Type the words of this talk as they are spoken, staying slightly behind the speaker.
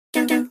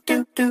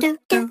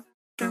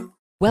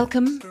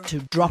Welcome to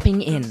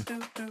Dropping In,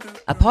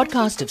 a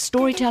podcast of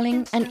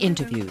storytelling and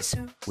interviews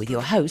with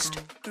your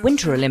host,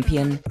 Winter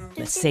Olympian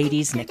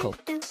Mercedes Nichol.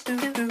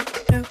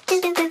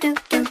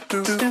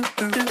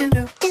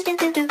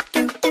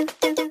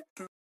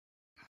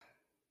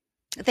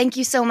 Thank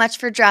you so much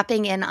for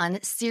dropping in on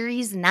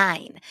Series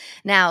 9.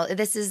 Now,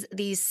 this is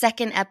the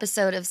second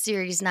episode of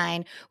Series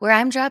 9 where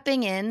I'm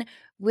dropping in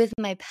with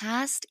my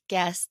past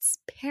guests'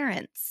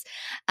 parents.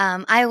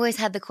 I always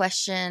had the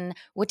question,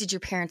 what did your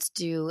parents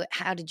do?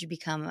 How did you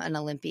become an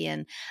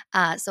Olympian?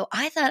 So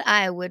I thought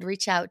I would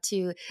reach out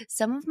to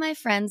some of my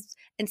friends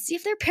and see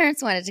if their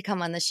parents wanted to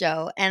come on the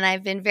show. And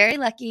I've been very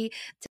lucky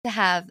to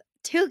have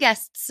two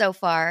guests so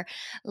far.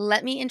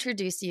 Let me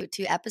introduce you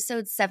to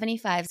episode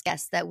 75's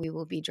guest that we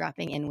will be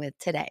dropping in with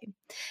today.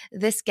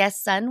 This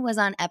guest's son was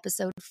on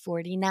episode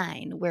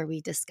 49, where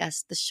we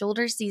discussed the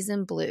shoulder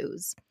season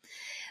blues.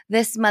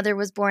 This mother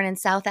was born in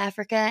South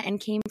Africa and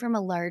came from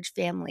a large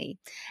family.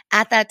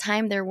 At that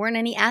time, there weren't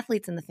any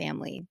athletes in the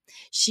family.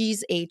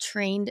 She's a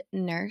trained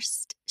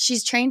nurse.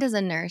 She's trained as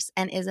a nurse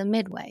and is a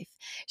midwife.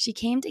 She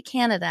came to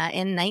Canada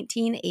in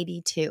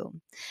 1982.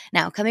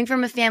 Now, coming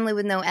from a family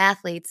with no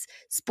athletes,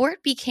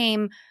 sport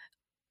became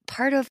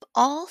part of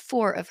all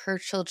four of her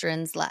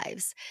children's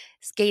lives.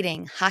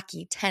 Skating,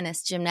 hockey,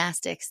 tennis,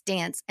 gymnastics,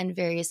 dance, and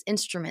various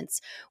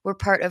instruments were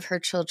part of her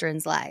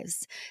children's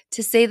lives.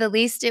 To say the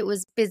least, it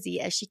was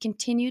busy as she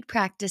continued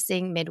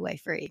practicing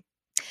midwifery.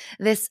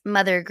 This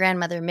mother,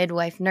 grandmother,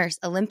 midwife, nurse,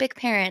 Olympic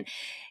parent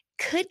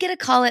could get a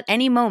call at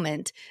any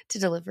moment to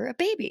deliver a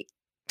baby.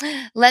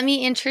 Let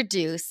me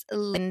introduce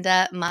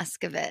Linda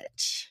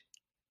Moscovitch.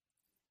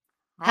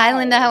 Hi,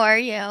 Linda. How are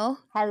you?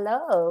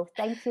 Hello.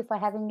 Thank you for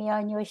having me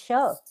on your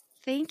show.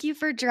 Thank you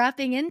for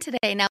dropping in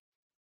today. Now,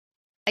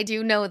 I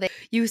do know that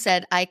you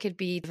said I could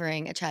be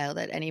delivering a child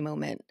at any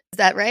moment. Is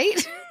that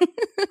right?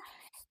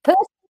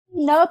 Personally,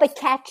 no, but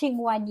catching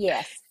one,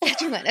 yes.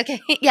 Catching one. Okay.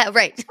 Yeah,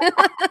 right.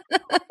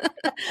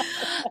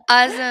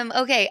 Awesome.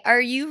 Okay.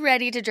 Are you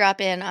ready to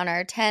drop in on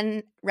our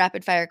 10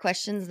 rapid fire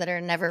questions that are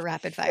never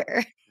rapid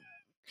fire?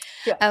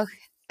 Sure. Oh,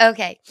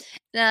 okay.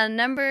 Now,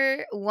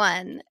 number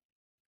one.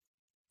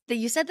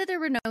 You said that there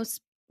were no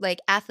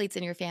athletes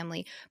in your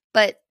family,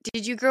 but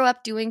did you grow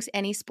up doing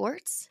any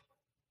sports?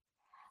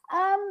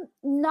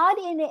 Not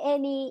in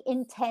any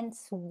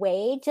intense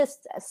way,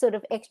 just sort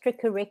of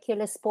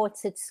extracurricular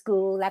sports at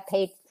school. I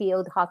played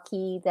field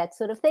hockey, that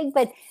sort of thing,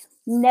 but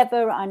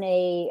never on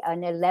a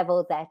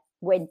level that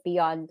went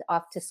beyond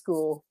after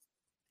school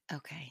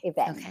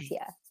events. Okay.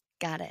 Yeah.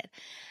 Got it.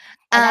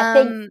 And I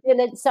think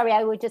Dylan, sorry,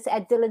 I would just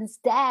add Dylan's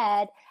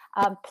dad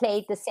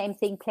played the same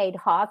thing, played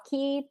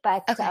hockey,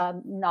 but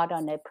not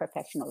on a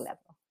professional level.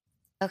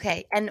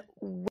 Okay. And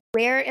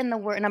where in the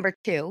world, number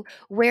two,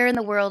 where in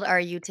the world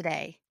are you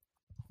today?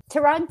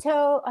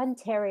 Toronto,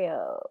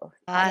 Ontario,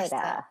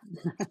 Canada.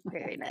 Awesome.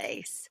 Very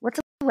nice. What's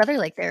the weather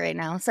like there right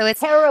now? So it's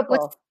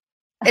terrible.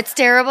 It's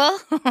terrible?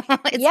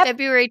 It's Yep.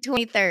 February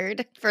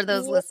 23rd for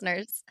those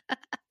listeners.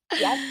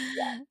 Yep.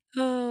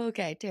 Oh,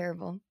 okay.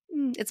 Terrible.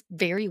 It's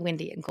very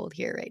windy and cold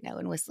here right now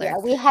in Whistler. Yeah,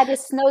 we had a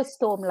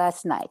snowstorm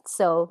last night.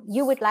 So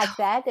you would like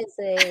that as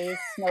a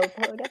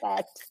snowboarder,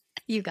 but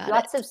you got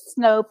lots of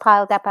snow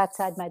piled up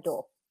outside my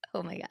door.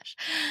 Oh my gosh.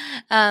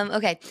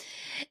 Okay.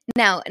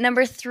 Now,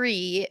 number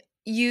three,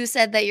 you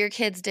said that your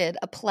kids did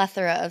a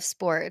plethora of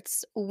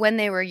sports when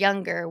they were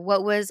younger.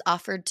 What was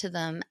offered to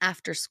them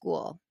after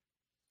school?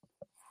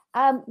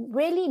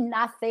 Really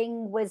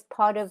nothing was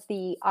part of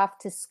the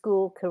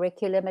after-school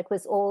curriculum. It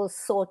was all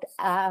sought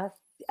out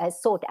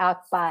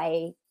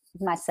by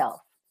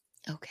myself.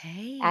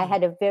 Okay. I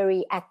had a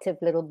very active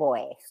little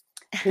boy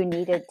who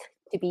needed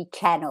to be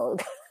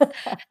channeled.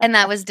 And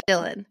that was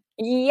Dylan.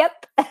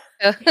 Yep.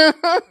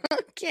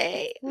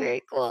 Okay.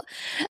 Very cool.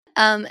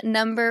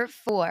 Number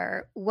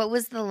four, what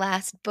was the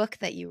last book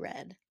that you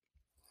read?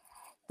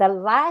 The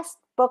last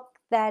book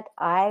that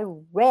I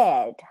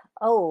read,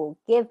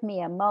 give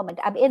me a moment.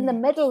 I'm in the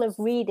middle of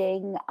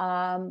reading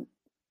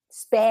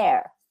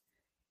Spare.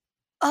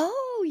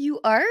 Oh, you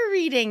are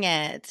reading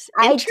it.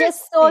 I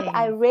just thought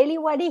I really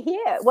want to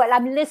hear. Well,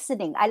 I'm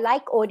listening. I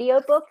like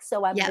audiobooks,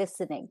 so I'm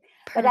listening.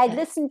 Perfect. But I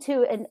listen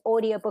to an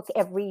audiobook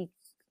every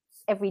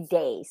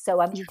day.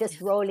 So I'm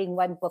just rolling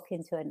one book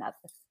into another.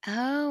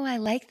 Oh, I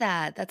like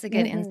that. That's a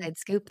good inside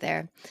scoop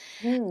there.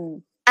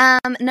 Mm.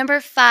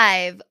 Number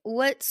five,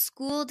 what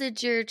school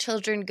did your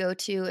children go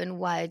to and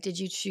why did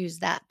you choose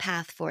that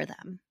path for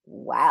them?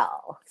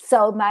 Wow.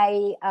 So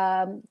my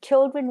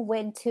children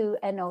went to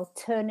an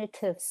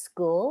alternative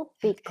school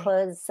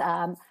because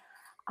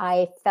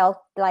I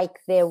felt like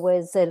there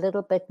was a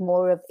little bit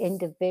more of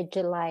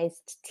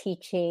individualized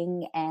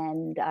teaching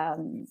and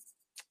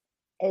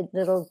a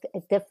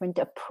different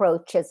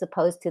approach as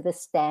opposed to the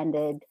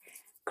standard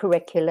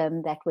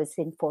curriculum that was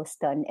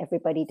enforced on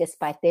everybody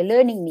despite their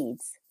learning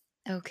needs.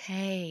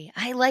 Okay.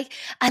 I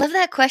love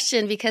that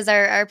question because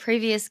our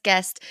previous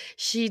guest,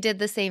 she did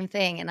the same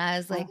thing. And I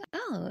was like,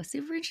 Oh, oh,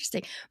 super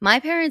interesting. My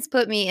parents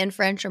put me in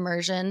French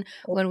immersion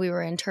oh, when we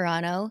were in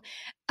Toronto.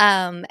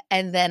 And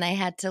then I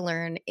had to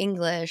learn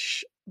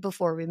English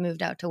before we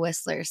moved out to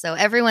Whistler. So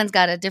everyone's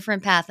got a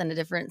different path and a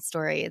different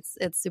story. It's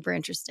super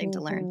interesting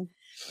to learn.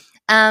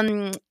 mhm.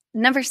 Um,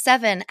 Number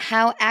 7,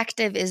 how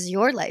active is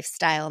your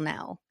lifestyle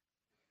now?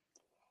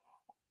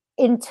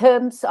 In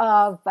terms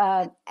of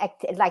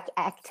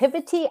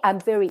activity, I'm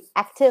very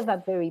active.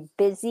 I'm very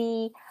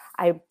busy.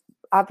 I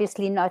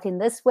obviously not in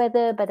this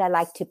weather, but I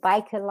like to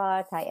bike a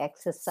lot. I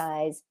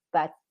exercise,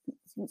 but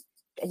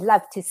I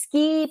love to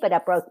ski. But I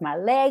broke my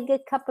leg a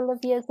couple of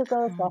years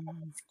ago, so I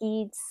haven't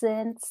skied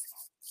since.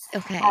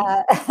 Okay.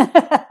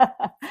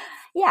 Uh,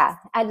 yeah,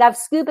 I love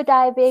scuba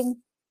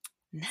diving.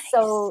 Nice.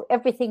 So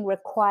everything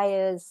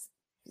requires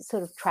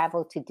sort of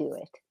travel to do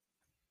it,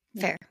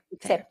 Fair. Fair.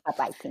 except for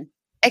biking.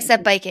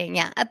 Except biking,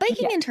 yeah.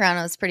 Biking Yeah, in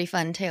Toronto is pretty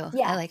fun too. I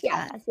yeah, like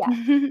yeah, that.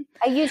 yeah.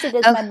 I use it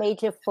as Oh, my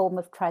major form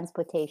of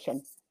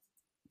transportation.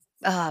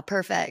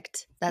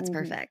 perfect. That's Hmm.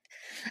 perfect.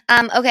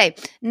 Okay,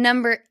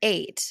 number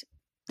 8.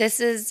 This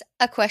is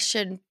a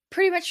question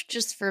pretty much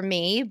just for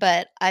me,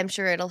 but I'm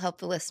sure it'll help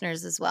the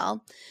listeners as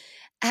well.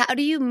 How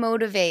do you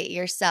motivate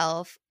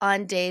yourself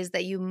on days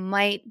that you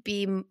might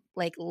be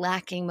like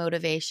lacking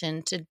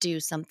motivation to do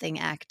something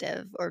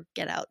active or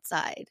get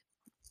outside?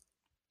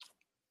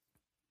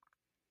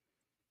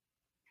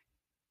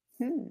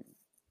 Hmm.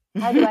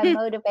 How do I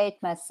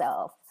motivate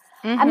myself?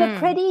 Mhm.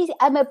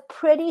 I'm a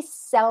pretty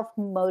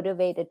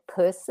self-motivated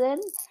person.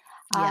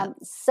 Yep.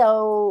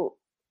 So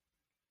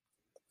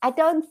I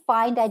don't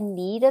find I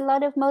need a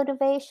lot of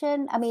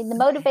motivation. I mean, the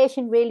Okay.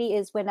 motivation really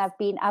is when I've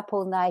been up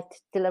all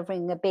night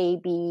delivering a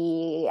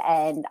baby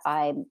and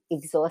I'm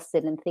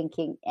exhausted and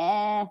thinking,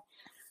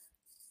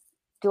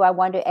 do I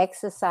want to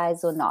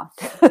exercise or not?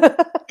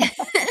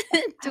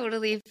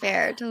 Totally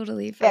fair.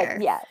 Totally But fair.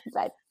 yeah,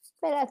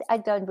 I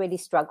don't really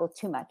struggle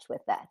too much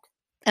with that.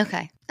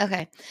 Okay.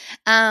 Okay.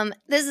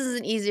 This is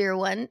an easier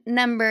one.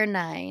 Number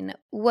 9.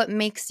 What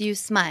makes you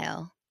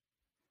smile?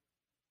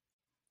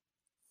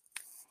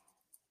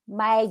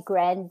 My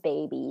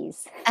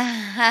grandbabies.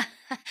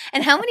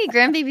 And how many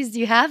grandbabies do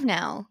you have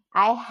now?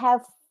 I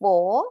have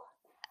 4. Oh,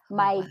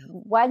 My wow.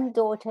 one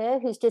daughter,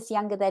 who's just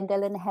younger than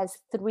Dylan, has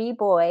 3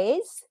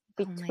 boys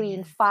Oh my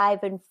between god.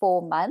 5 and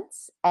 4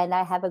 months. And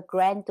I have a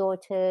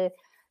granddaughter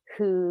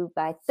who,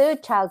 my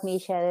third child,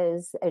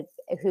 Misha,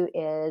 who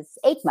is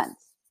 8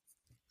 months.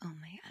 Oh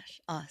my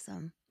gosh.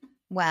 Awesome.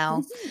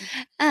 Wow.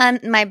 Mhm.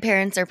 And my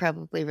parents are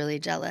probably really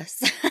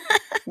jealous.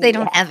 They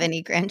don't Yeah. have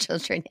any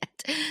grandchildren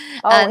yet.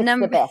 Oh, it's the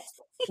Number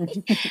best.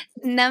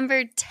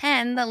 number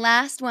 10, the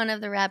last one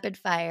of the rapid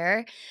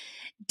fire.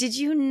 Did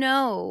you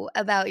know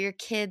about your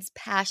kids'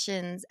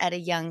 passions at a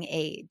young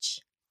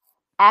age?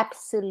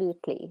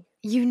 Absolutely.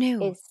 You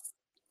knew. Is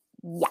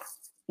yeah,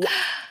 yeah,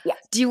 yeah.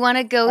 Do you want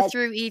to go Uh,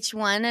 through each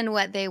one and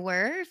what they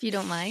were, if you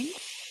don't mind?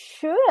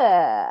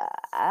 Sure.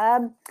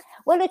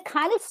 Well, it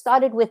kind of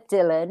started with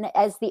Dylan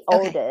as the Okay.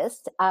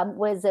 oldest,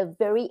 was a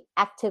very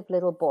active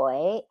little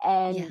boy.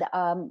 Yeah.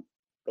 And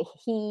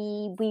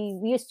we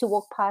used to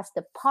walk past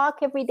the park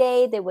every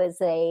day. There was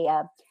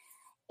a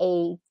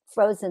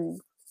frozen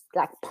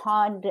like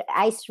pond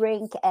ice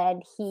rink,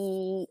 and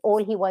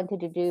all he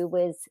wanted to do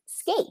was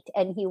skate.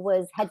 And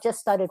had just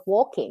started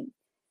walking.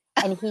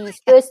 And his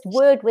first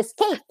word was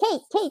Kate,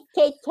 Kate, Kate,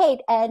 Kate,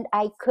 Kate. And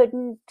I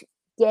couldn't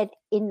get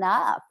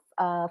enough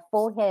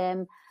for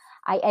him.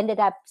 I ended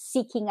up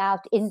seeking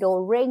out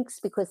indoor rinks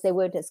because they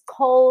weren't as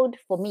cold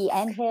for me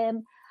and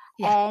him.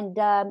 Yeah.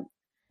 And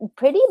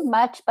pretty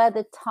much by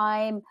the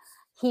time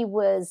he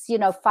was,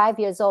 5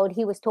 years old,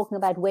 he was talking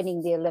about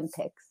winning the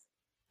Olympics.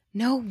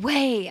 No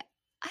way.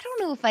 I don't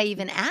know if I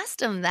even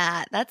asked him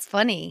that. That's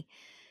funny.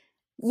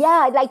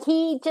 Yeah, like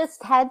he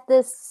just had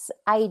this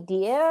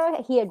idea.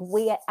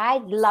 I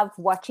love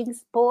watching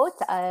sport,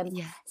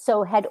 Yeah.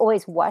 so had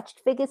always watched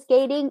figure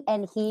skating,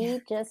 and Yeah. he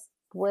just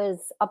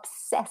was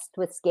obsessed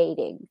with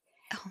skating.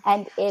 Oh my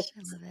And gosh.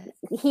 I love it.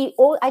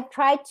 I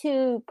tried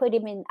to put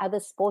him in other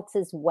sports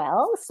as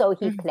well. So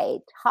he Mhm.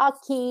 played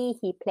hockey,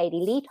 he played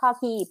elite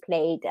hockey, he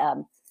played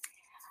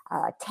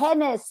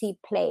tennis, he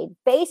played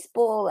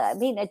baseball. I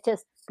mean,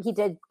 he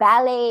did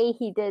ballet,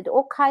 he did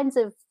all kinds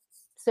of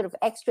sort of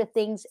extra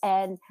things.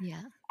 And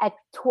Yeah. at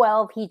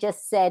 12, he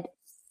just said,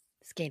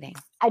 Skating.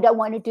 I don't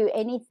want to do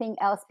anything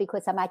else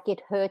because I might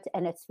get hurt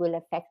and it will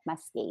affect my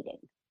skating.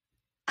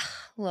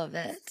 Love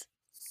it.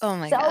 Oh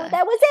my So gosh.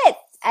 that was it.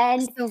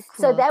 And So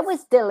so cool. that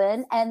was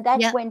Dylan. And that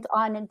Yeah. went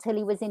on until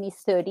he was in his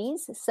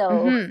 30s. So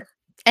Hmm.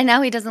 And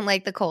now he doesn't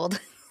like the cold.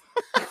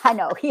 I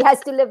know he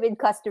has to live in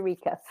Costa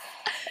Rica.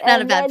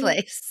 Not a And bad then,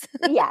 place.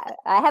 yeah,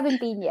 I haven't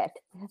been yet.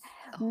 Oh.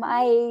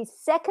 My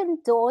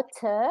second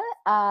daughter,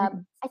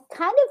 Mhm. I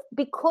kind of,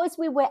 because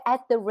we were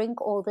at the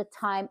rink all the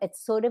time, it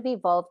sort of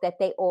evolved that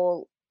they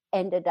all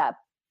ended up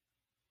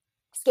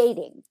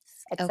skating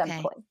at some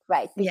Okay. point,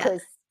 right? Yeah.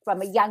 Because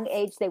from a young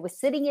age, they were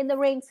sitting in the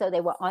ring, so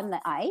they were on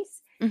the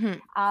ice.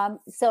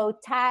 So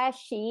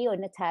Tashi, or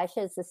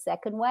Natasha is the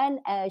second one,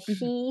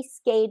 she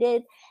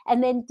skated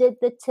and then did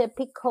the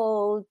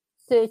typical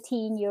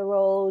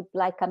 13-year-old,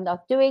 like, I'm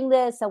not doing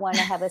this, I want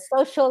to have a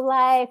social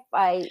life.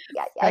 And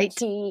Right.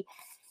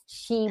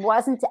 she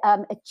wasn't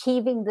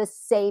achieving the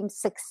same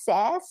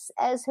success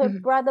as her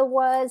brother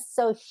was.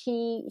 So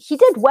she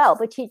did well,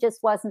 but she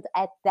just wasn't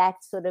at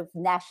that sort of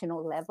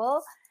national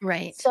level.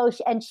 Right. So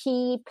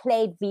she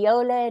played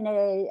viola in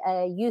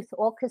a youth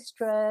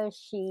orchestra.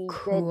 She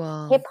did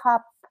hip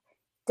hop,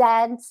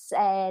 dance,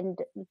 and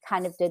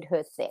kind of did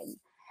her thing.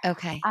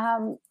 Okay.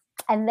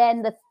 And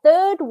then the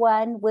third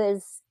one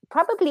was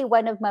probably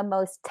one of my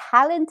most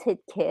talented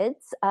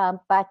kids,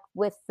 but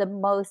with the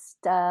most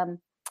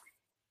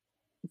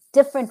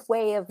different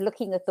way of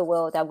looking at the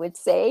world, I would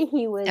say.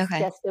 He was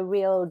just a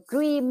real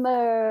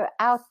dreamer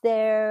out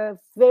there,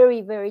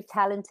 very, very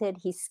talented.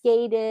 He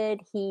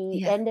skated.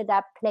 He ended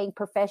up playing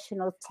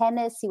professional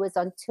tennis. He was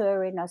on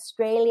tour in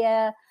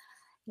Australia.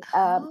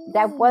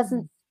 That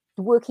wasn't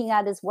working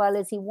out as well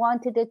as he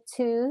wanted it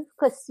to,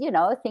 because,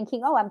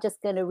 thinking, I'm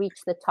just going to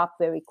reach the top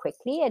very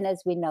quickly. And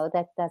as we know,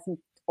 that doesn't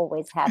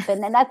always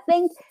happen. And I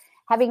think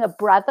having a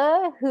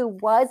brother who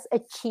was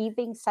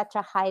achieving such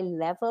a high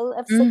level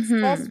of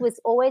success I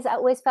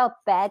always felt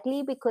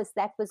badly, because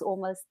that was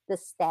almost the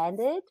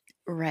standard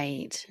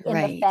in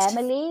the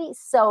family.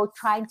 So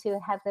trying to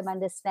have them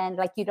understand,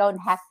 like, you don't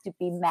have to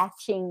be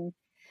matching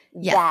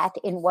that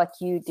in what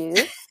you do.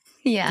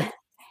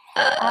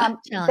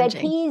 But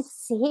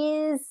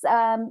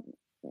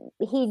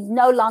he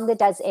no longer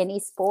does any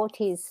sport.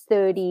 He's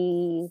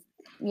 30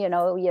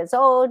 years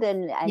old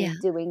and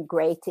doing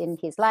great in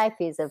his life.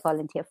 He's a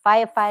volunteer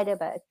firefighter,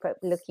 but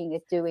looking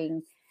at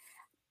doing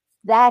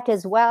that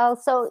as well.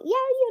 So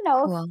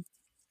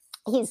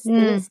he's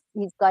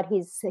got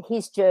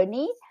his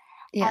journey.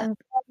 And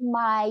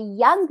my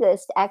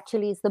youngest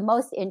actually is the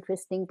most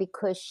interesting,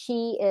 because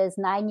she is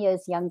 9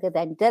 years younger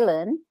than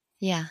Dylan.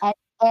 And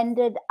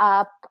ended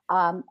up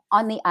on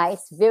the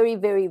ice very,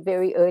 very,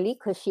 very early,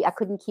 because I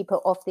couldn't keep her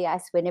off the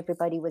ice when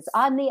everybody was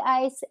on the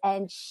ice.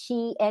 And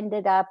she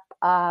ended up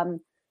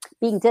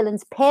being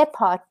Dylan's pair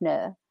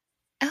partner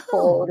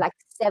for like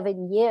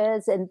 7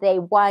 years. And they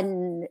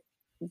won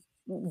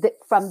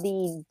from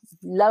the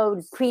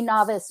low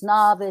pre-novice,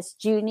 novice,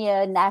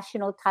 junior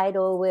national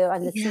title. We're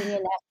on the senior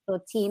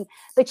national team.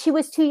 But she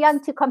was too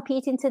young to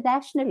compete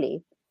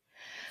internationally.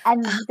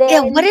 And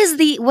then what is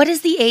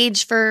the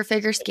age for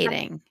figure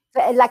skating?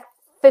 Like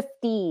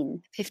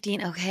 15.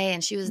 15. Okay.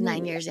 And she was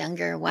 9 years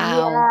younger.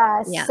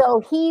 Wow. Yeah.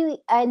 So she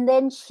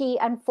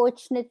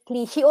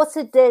unfortunately, she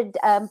also did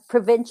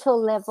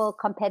provincial level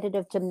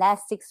competitive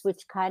gymnastics,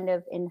 which kind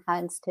of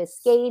enhanced her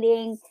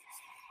skating.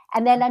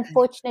 And then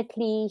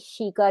unfortunately,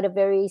 she got a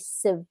very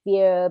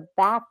severe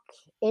back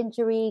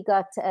injury,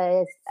 got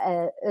a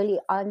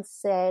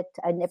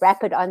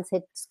rapid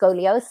onset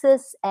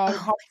scoliosis, and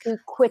had to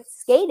quit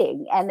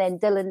skating. And then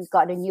Dylan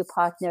got a new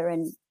partner,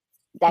 and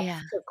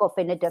that took off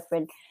in a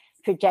different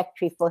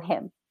trajectory for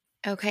him.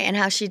 Okay. And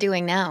how's she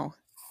doing now?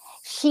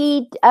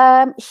 She's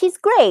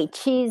great.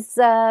 She's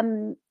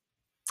not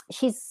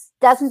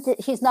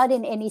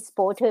in any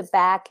sport. Her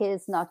back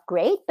is not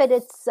great, but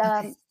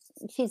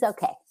she's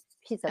okay.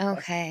 She's okay.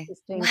 Okay.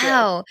 She's doing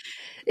wow.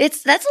 great.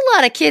 That's a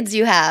lot of kids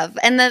you have.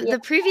 And the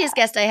previous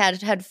guest I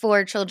had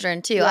 4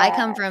 children too. I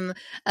come from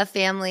a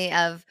family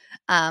of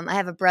I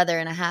have a brother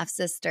and a half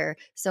sister.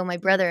 So my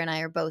brother and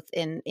I are both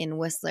in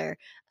Whistler.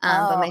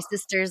 But my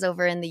sister's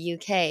over in the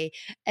UK.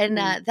 And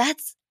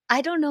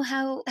I don't know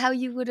how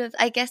you would have,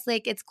 I guess,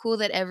 like, it's cool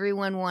that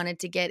everyone wanted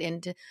to get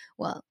into,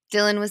 well,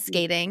 Dylan was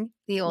skating,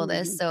 the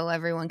oldest, so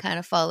everyone kind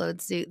of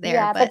followed suit there.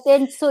 Yeah, but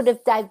then sort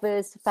of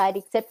diversified,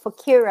 except for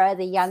Kira,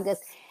 the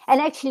youngest. And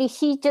actually,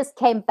 she just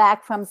came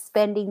back from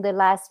spending the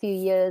last few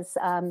years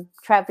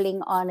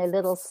traveling on a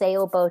little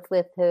sailboat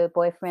with her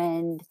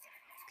boyfriend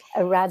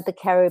around the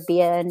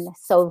Caribbean.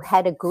 So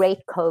had a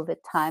great COVID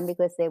time,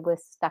 because they were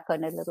stuck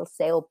on a little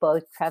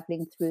sailboat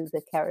traveling through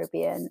the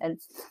Caribbean. And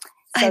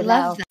so I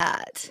love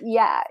that.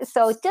 Yeah.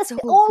 So just so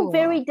all cool.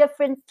 Very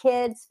different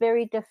kids,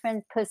 very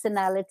different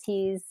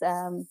personalities,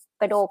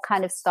 but all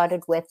kind of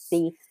started with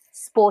the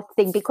sport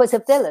thing because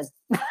of Dylan.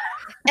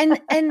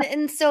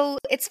 and so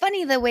it's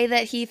funny the way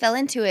that he fell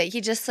into it.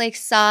 He just like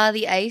saw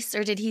the ice,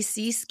 or did he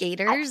see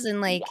skaters and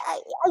like?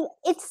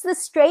 It's the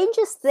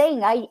strangest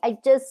thing. I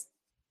just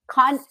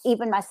can't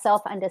even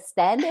myself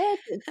understand it.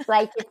 It's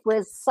like it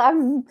was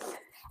and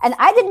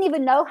I didn't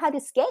even know how to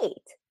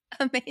skate.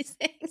 Amazing.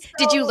 So,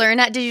 did you learn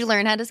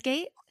how to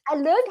skate? I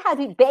learned how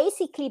to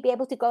basically be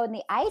able to go on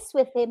the ice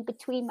with him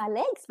between my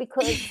legs,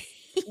 because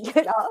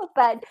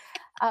but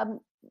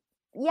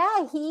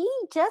he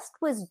just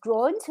was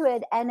drawn to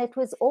it, and it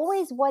was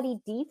always what he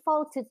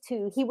defaulted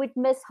to. He would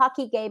miss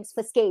hockey games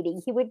for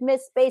skating. He would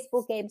miss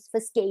baseball games for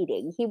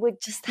skating. He would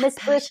miss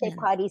birthday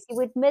parties. He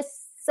would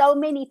miss so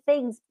many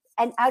things,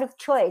 and out of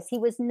choice. He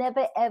was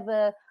never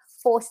ever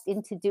forced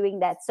into doing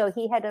that. So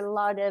he had a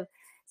lot of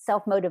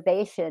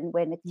self-motivation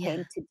when it Yeah.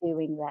 came to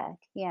doing that.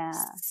 Yeah.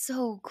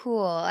 So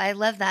cool. I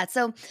love that.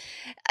 So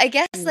I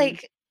guess Mm.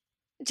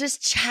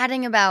 just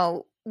chatting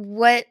about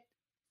what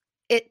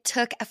it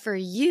took for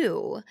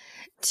you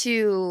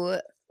to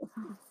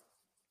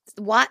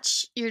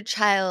watch your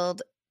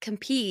child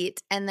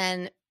compete and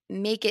then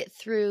make it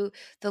through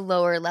the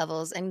lower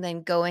levels and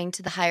then going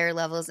to the higher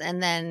levels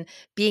and then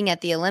being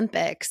at the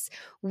Olympics.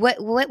 What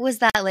was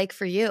that like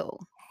for you?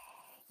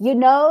 You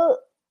know,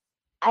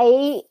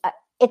 I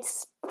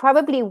it's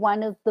probably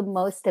one of the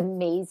most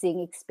amazing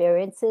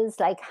experiences.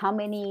 Like how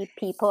many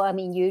people, I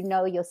mean, you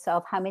know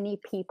yourself, how many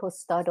people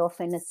start off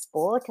in a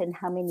sport and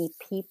how many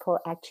people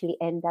actually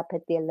end up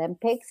at the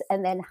Olympics,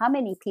 and then how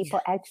many people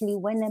actually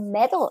win a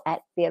medal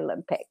at the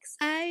Olympics.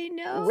 I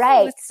know.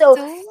 Right. It's So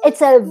so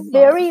it's a cool.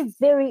 very,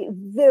 very,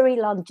 very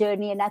long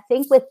journey. And I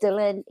think with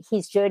Dylan,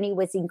 his journey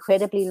was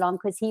incredibly long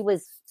because he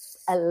was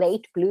a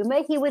late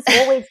bloomer. He was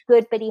always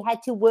good, but he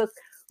had to work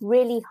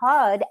really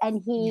hard.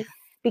 And he,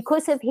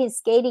 because of his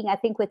skating, I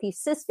think with his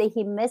sister,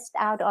 he missed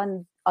out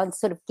on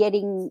sort of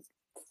getting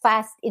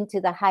fast into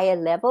the higher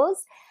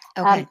levels,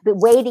 Okay. but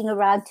waiting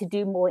around to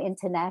do more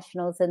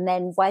internationals. And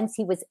then once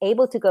he was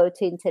able to go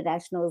to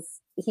internationals,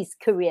 his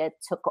career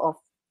took off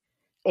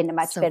in a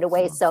much So better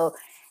way. cool. So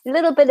a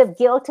little bit of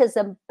guilt as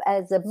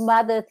a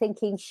mother,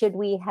 thinking, should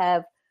we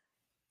have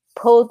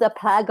pulled the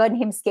plug on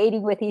him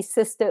skating with his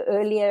sister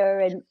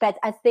earlier? But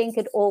I think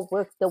it all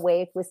worked the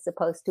way it was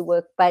supposed to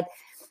work. But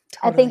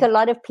I think a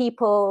lot of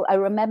people, I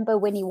remember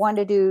when he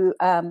wanted to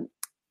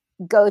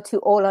go to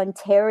All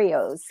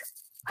Ontarios,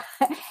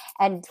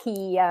 and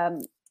he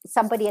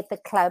somebody at the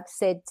club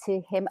said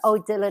to him, "Oh,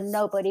 Dylan,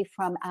 nobody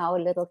from our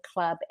little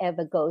club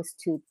ever goes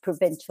to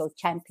provincial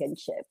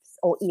championships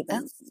or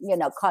even,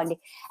 county."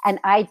 And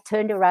I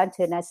turned around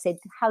to him and I said,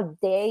 "How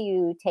dare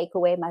you take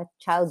away my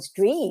child's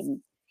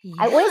dream?"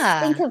 I always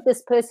think of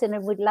this person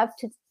and would love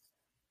to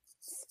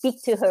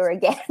speak to her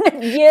again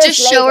years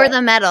Just show later. her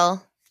the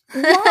medal.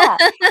 Yeah.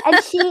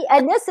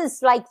 And this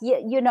is like,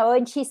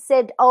 and she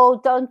said, "Oh,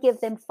 don't give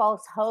them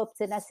false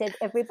hopes." And I said,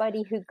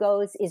 everybody who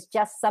goes is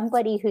just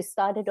somebody who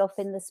started off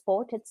in the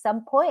sport at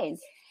some point.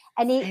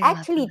 And he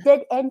actually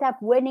did end up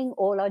winning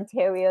All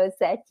Ontarios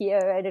that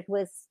year. And it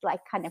was like,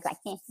 kind of like,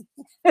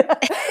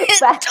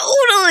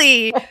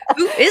 totally.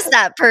 Who is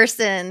that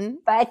person?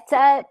 But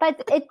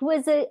it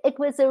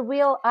was a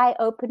real eye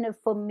opener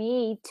for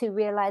me to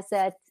realize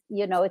that,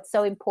 it's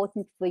so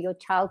important for your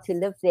child to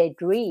live their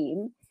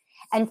dream.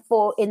 And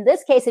in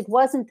this case, it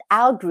wasn't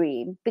our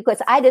dream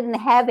because I didn't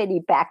have any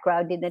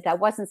background in it. I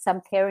wasn't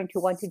some parent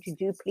who wanted to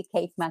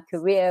duplicate my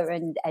career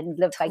and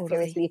live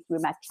vicariously through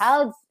my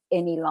child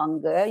any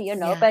longer,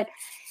 but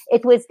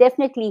it was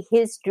definitely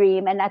his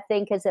dream. And I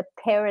think as a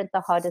parent,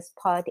 the hardest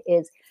part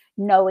is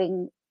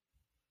knowing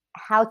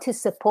how to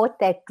support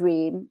that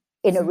dream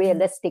in a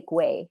realistic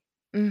way.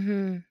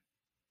 Mm-hmm.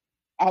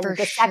 And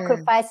the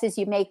sacrifices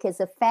you make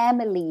as a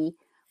family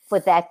for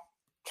that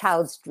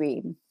child's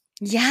dream.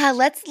 Yeah,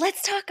 let's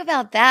talk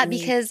about that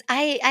because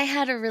I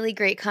had a really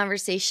great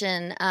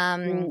conversation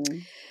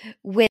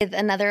with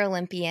another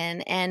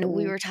Olympian, and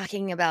we were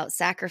talking about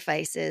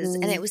sacrifices,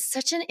 and it was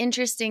such an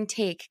interesting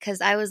take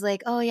because I was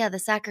like, "Oh yeah, the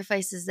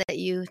sacrifices that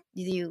you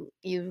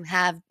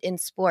have in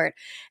sport,"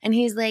 and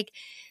he's like,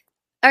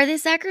 "Are they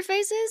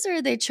sacrifices or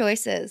are they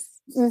choices?"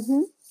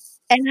 Mm-hmm.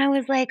 And I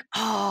was like,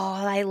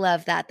 "Oh, I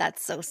love that.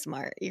 That's so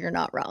smart. You're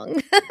not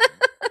wrong."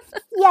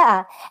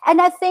 Yeah.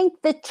 And I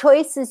think the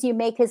choices you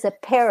make as a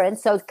parent,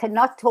 so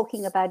not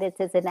talking about it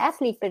as an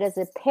athlete, but as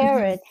a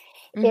parent,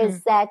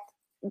 is that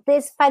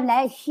there's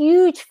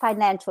huge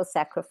financial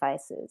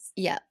sacrifices.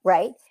 Yeah.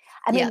 Right?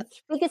 I mean,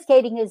 figure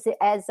skating is,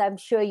 as I'm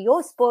sure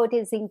your sport,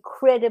 is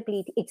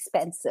incredibly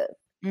expensive.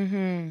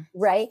 Mm-hmm.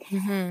 Right?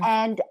 Mm-hmm.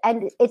 And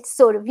it's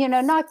sort of,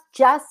 not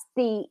just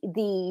the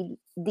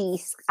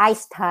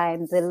ice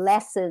time, the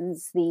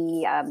lessons,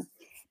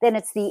 then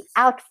it's the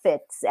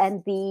outfits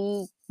and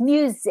the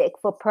music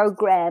for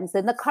programs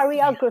and the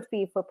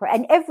choreography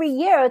and every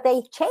year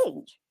they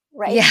change,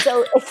 right? Yeah.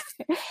 So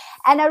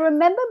and I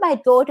remember my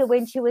daughter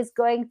when she was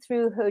going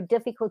through her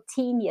difficult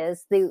teen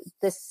years, the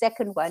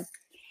second one,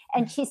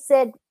 and she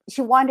said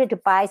she wanted to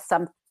buy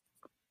some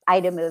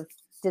item of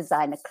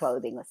designer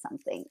clothing or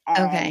something,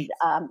 and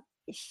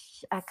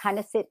I kind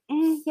of said,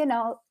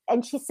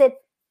 and she said,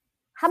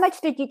 "How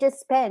much did you just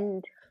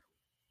spend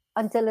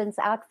on Dylan's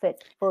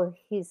outfit for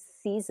his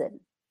season?"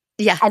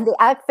 Yeah. And the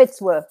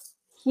outfits were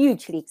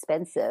hugely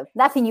expensive.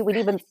 Nothing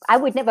I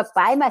would never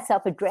buy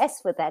myself a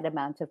dress for that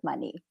amount of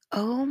money.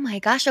 Oh my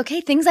gosh.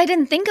 Okay. Things I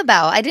didn't think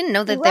about. I didn't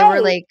know that they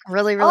were like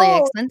really, really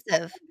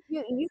expensive.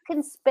 You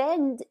can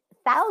spend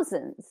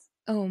thousands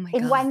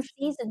in one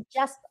season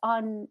just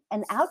on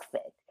an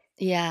outfit.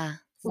 Yeah.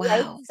 Wow.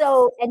 Right?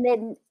 So, and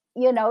then,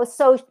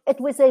 so it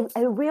was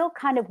a real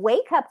kind of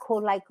wake up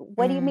call. Like,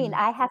 what do you mean?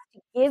 I have to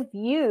give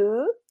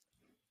you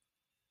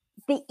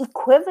the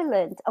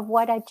equivalent of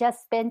what I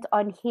just spent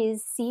on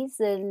his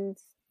season,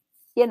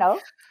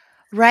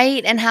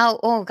 Right. And how,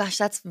 oh gosh,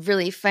 that's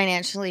really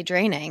financially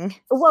draining.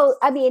 Well,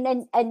 I mean,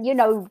 and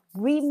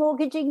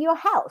remortgaging your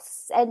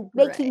house and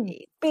making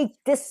Right. big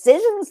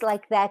decisions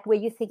like that where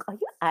you think, are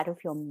you out of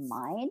your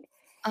mind?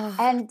 Oh,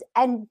 And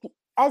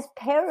as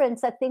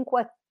parents, I think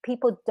what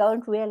people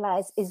don't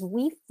realize is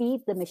we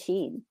feed the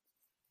machine.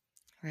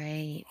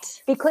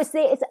 right. Because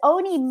it's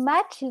only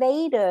much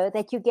later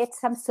that you get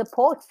some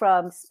support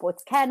from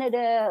Sports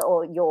Canada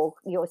or your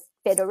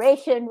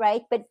federation,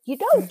 right? But you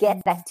don't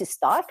get that to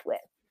start with.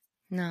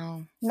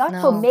 No. Not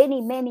for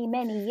many, many,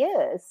 many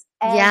years.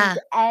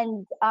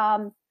 And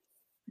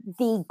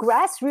the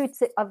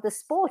grassroots of the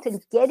sport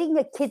and getting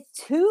a kid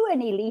to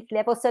an elite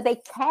level so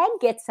they can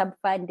get some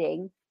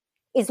funding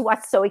is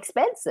what's so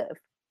expensive.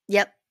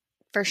 Yep,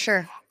 for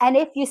sure. And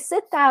if you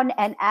sit down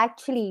and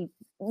actually,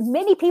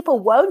 many people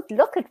won't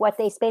look at what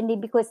they're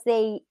spending because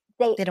they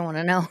don't want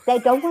to know. They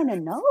don't want to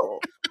know.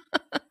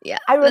 Yeah.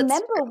 I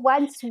remember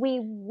once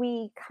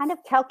we kind of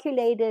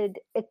calculated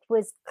it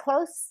was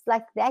close,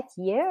 like that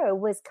year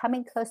was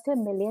coming close to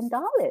 $1 million.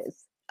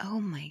 Oh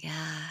my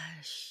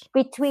gosh.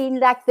 Between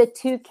like the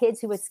two kids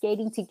who were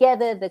skating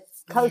together, the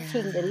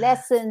coaching, the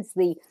lessons,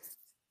 the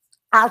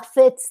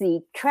outfits,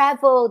 the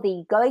travel,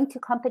 the going to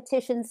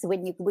competitions.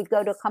 When you would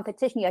go to a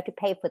competition, you had to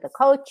pay for the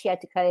coach. You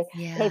had to pay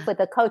for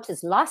the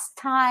coach's lost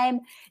time,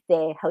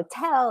 their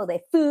hotel,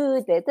 their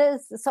food, their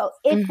this. So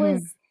it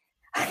was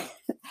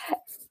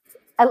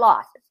a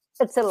lot.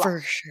 It's a lot.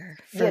 For sure.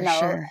 For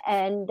sure.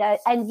 And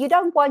you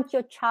don't want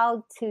your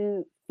child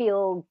to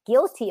feel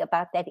guilty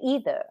about that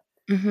either.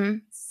 Mm-hmm.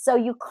 So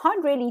you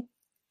can't really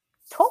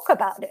talk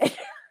about it.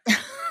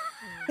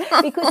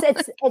 Because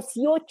it's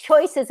your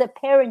choice as a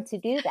parent to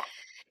do that.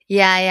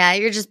 Yeah.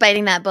 You're just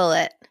biting that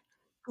bullet.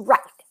 Right.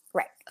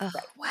 Oh, right.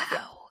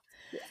 Wow.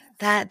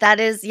 Yeah.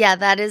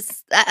 That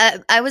is.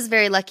 I was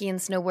very lucky in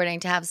snowboarding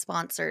to have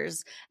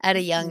sponsors at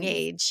a young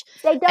age.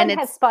 They don't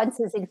have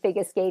sponsors in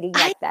figure skating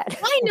like that.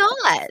 Why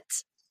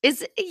not?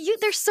 There's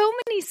so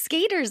many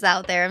skaters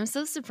out there. I'm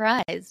so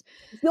surprised.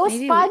 Your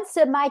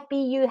sponsor might be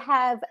you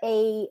have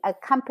a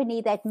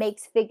company that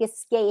makes figure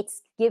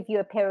skates, give you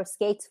a pair of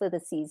skates for the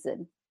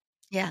season.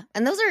 Yeah.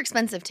 And those are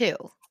expensive too.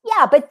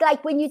 Yeah, but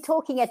like when you're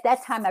talking at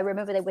that time, I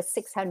remember they were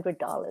 $600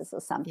 or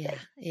something.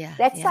 Yeah.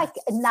 That's like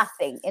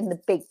nothing in the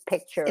big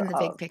picture.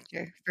 Big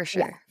picture, for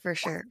sure. Yeah, for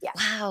sure. Yeah.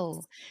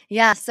 Wow.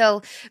 Yeah.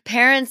 So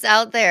parents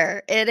out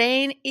there, it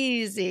ain't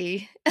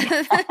easy.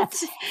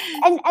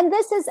 and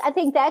this is, I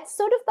think that's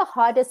sort of the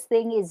hardest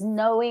thing, is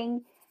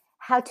knowing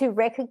how to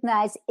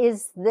recognize,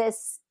 is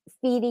this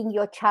feeding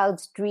your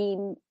child's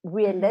dream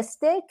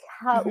realistic?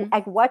 How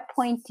at what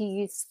point do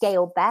you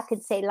scale back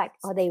and say, like,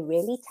 are they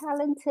really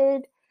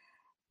talented?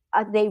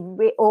 Are they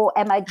or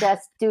am I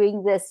just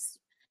doing this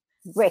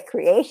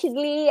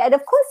recreationally? And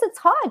of course it's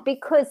hard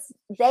because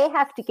they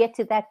have to get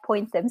to that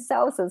point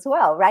themselves as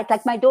well, right?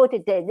 Like my daughter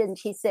did, and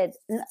she said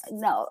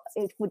no,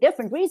 for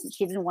different reasons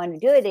she didn't want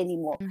to do it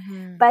anymore.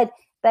 But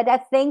I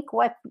think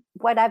what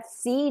I've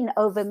seen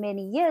over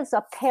many years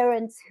are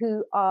parents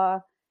who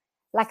are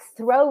like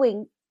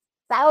throwing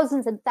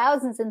thousands and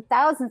thousands and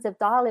thousands of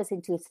dollars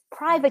into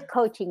private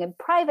coaching and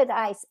private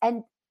ice,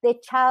 and their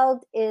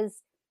child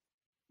is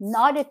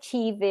not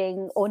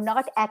achieving or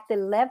not at the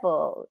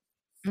level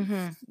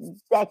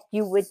that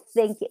you would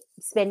think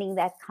spending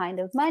that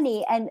kind of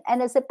money. And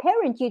as a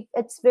parent,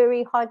 it's a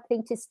very hard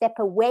thing to step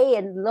away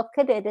and look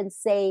at it and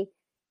say,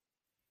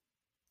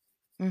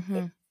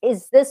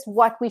 is this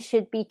what we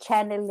should be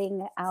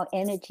channeling our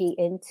energy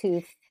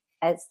into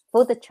as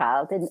for the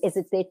child? And is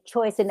it their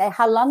choice? And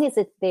how long is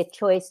it their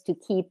choice to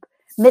keep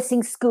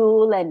missing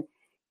school and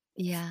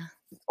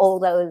all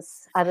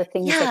those other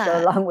things that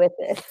go along with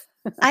it?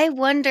 I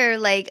wonder,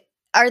 like,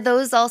 are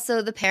those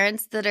also the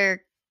parents that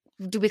are,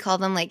 do we call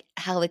them like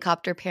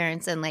helicopter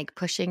parents and like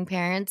pushing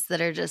parents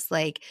that are just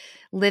like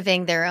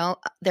living their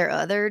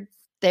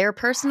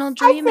personal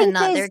dream and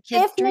not their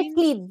kid's dream?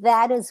 Definitely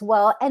that as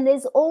well. And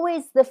there's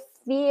always the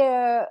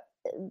fear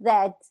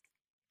that,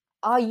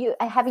 are you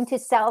having to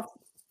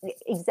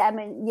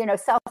self-examine,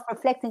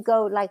 self-reflect and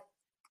go like,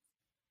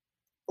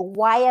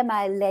 why am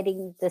I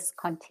letting this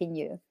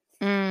continue?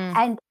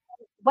 And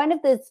one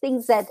of the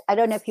things that I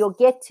don't know if you'll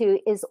get to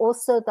is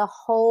also the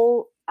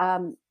whole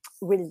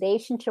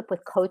relationship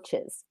with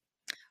coaches.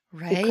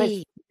 Right.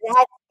 Because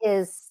that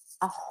is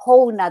a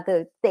whole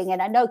nother thing.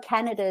 And I know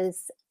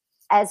Canada's,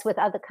 as with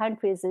other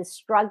countries, is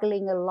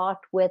struggling a lot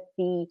with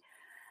the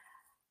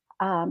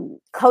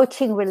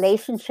coaching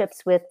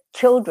relationships with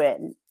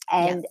children.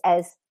 And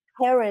as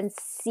parents,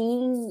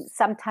 seeing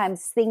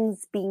sometimes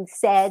things being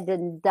said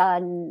and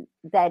done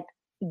that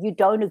you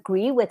don't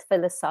agree with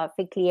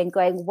philosophically, and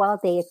going, well,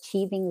 they're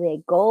achieving their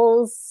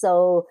goals,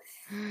 so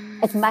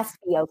it must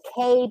be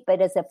okay. But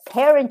as a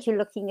parent, you're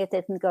looking at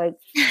it and going,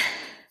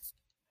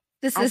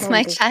 this is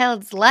my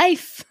child's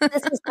life.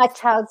 This is my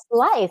child's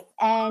life.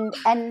 And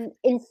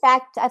in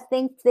fact, I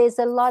think there's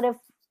a lot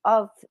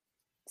of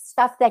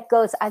stuff that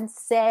goes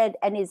unsaid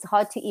and is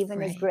hard to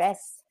even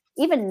address.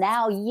 Even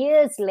now,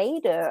 years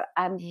later,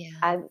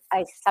 I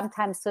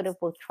sometimes sort of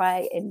will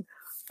try and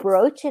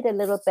broach it a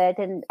little bit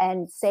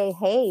and say,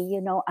 hey,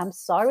 I'm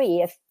sorry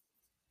if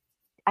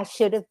I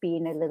should have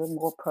been a little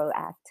more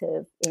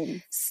proactive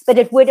but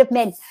it would have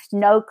meant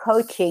no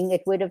coaching.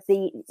 It would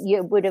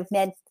have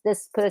meant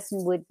this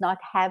person would not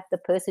have the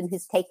person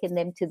who's taken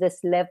them to this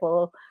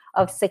level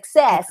of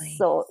success. Exactly.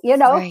 So,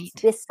 Right.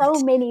 there's so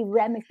many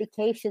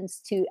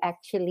ramifications to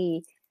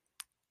actually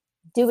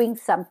doing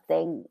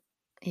something.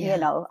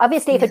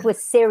 Obviously if it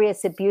was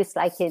serious abuse,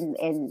 like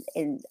in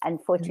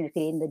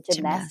unfortunately in the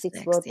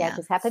gymnastics world, that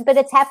has happened, but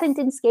it's happened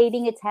in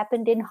skating, it's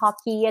happened in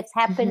hockey, it's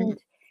happened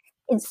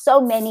in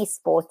so many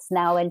sports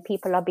now, and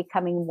people are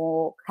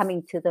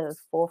coming to the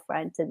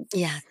forefront and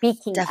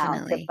speaking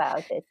out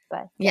about it.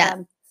 But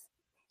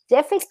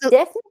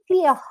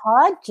definitely a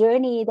hard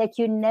journey that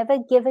you're never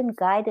given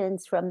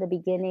guidance from the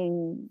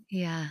beginning.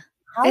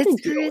 How to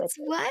deal with It's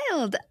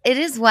wild. It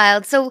is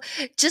wild. So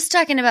just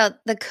talking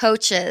about the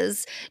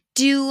coaches,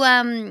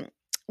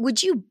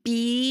 would you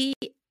be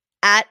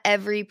at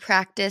every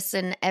practice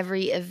and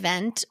every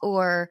event,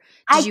 or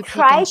did you pick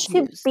and tried choose?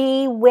 to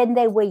be when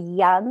they were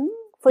young,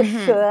 for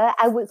sure.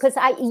 I would, because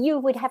you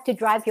would have to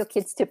drive your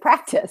kids to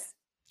practice.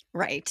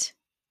 Right.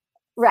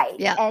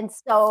 Yeah. And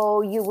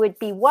so you would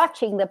be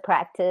watching the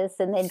practice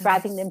and then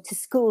driving them to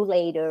school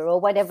later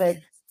or whatever,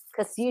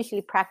 because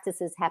usually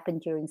practices happen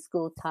during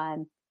school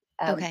time.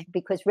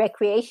 Because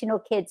recreational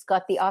kids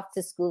got the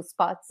after school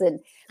spots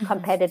and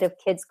competitive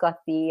kids got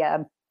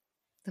the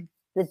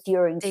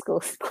during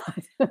school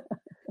spots.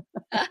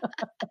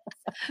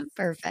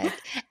 Perfect.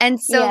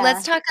 And so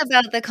let's talk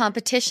about the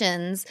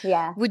competitions.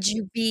 Would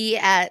you be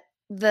at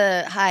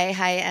the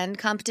high end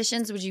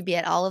competitions? Would you be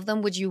at all of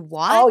them? Would you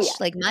watch?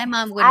 Like my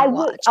mom wouldn't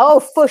watch. Oh,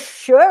 for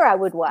sure I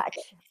would watch.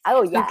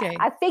 Oh yeah. Okay.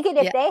 I figured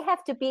if they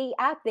have to be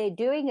out there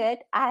doing it,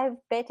 I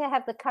better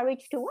have the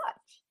courage to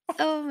watch.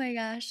 Oh my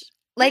gosh.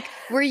 Like,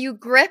 were you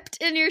gripped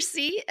in your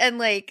seat and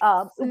like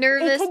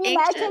nervous? Can you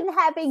imagine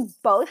having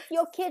both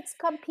your kids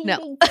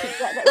competing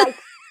together? Like,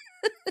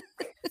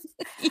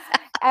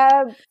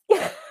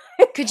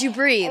 could you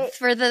breathe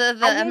for the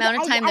amount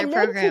of time their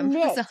program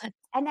was on?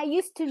 And I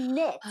used to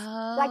knit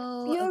like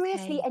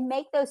furiously and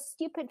make those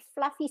stupid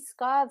fluffy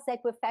scarves that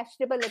were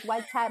fashionable at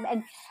one time.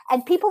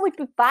 And people would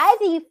buy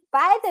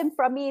them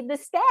from me in the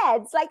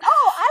stands. Like,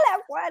 I'll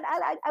have one.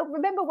 I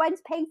remember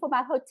once paying for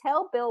my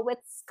hotel bill with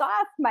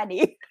scarf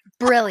money.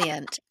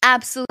 Brilliant.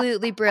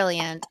 Absolutely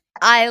brilliant.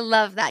 I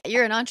love that.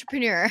 You're an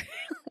entrepreneur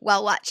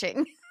while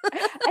watching.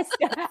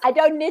 I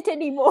don't knit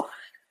anymore.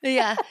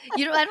 I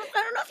don't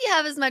know if you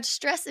have as much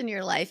stress in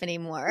your life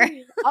anymore.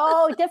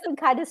 Different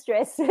kind of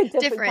stress.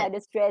 Different kind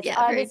of stress. Yeah,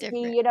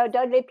 honestly,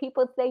 don't let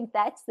people think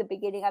that's the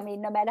beginning. I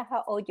mean, no matter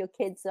how old your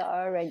kids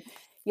are and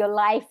your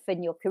life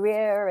and your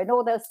career and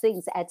all those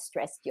things add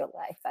stress to your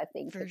life, I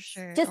think. For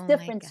sure. Just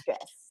different stress.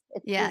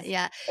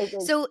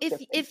 So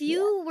if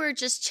you were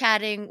just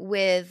chatting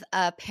with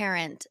a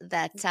parent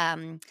that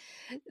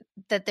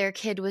that their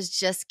kid was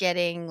just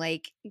getting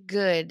like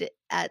good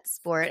at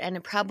sport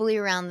and probably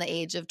around the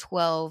age of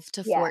 12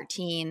 to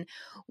 14,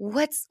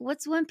 what's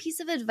one piece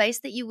of advice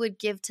that you would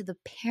give to the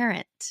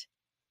parent?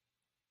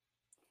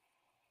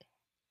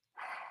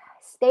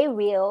 Stay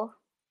real.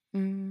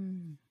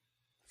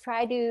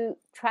 Try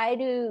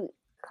to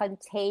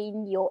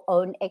contain your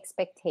own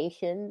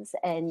expectations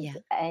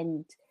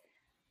and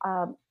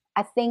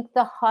I think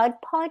the hard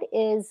part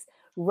is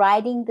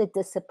riding the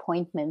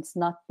disappointments,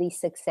 not the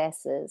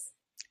successes.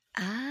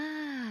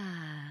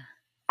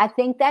 I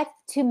think that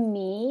to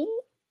me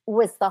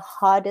was the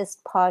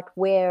hardest part,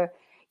 where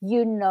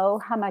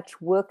how much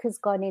work has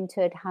gone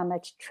into it, how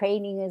much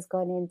training has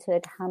gone into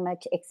it, how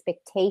much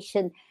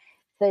expectation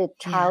the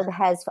child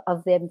has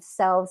of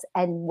themselves,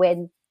 and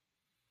when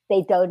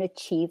they don't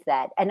achieve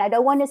that. And I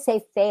don't want to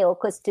say fail,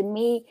 because to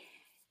me,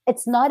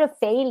 it's not a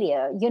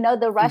failure.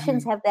 The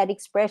Russians have that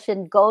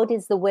expression, gold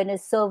is the winner,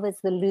 silver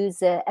is the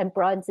loser, and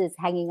bronze is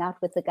hanging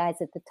out with the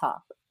guys at the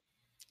top.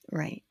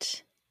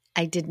 Right.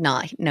 I did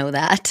not know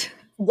that.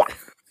 Yeah.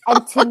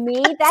 And to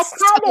me, that's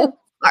kind of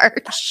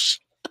harsh.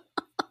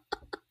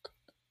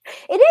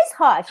 It is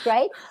harsh,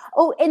 right?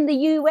 Oh, in the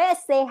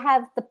US, they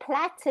have the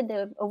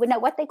platinum, or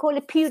what they call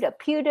a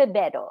pewter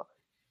medal.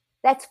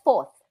 That's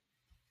fourth.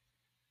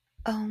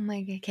 Oh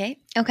my God.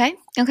 Okay.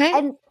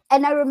 And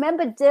I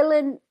remember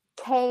Dylan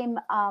came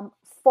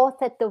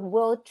fourth at the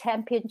World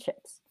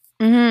Championships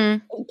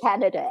in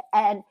Canada,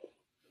 and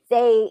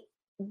they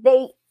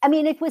I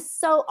mean, it was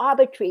so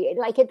arbitrary,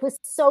 like it was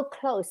so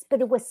close,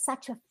 but it was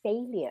such a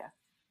failure.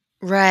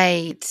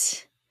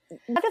 Right.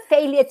 Not a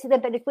failure to them,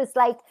 but it was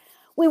like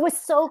we were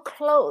so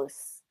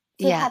close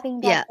to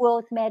having that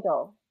world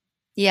medal.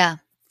 Yeah.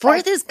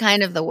 Fourth is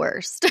kind of the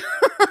worst.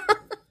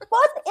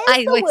 Fourth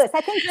is the worst.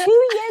 I think 2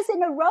 years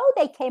in a row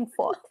they came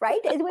fourth, right?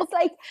 It was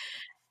like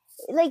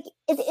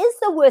it is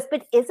the worst,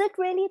 but is it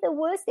really the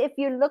worst if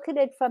you look at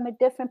it from a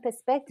different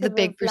perspective? The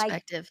big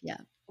perspective,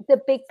 the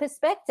big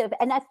perspective.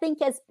 And I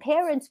think as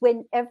parents,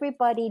 when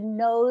everybody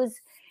knows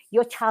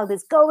your child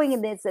is going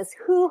and there's this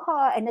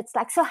hoo-ha, and it's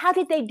like, so how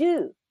did they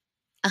do?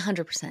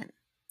 100%.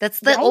 That's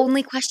the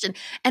only question.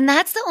 And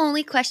that's the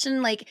only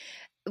question, like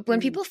when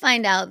people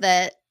find out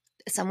that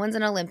someone's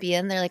an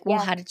Olympian. They're like, well,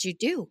 Yeah. how did you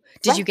do?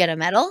 Did you Right. get a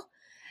medal?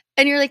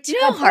 And you're like, do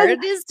you know Yeah, how hard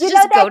it is to you know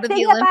just go that to the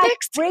thing about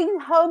Olympics? bring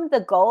home the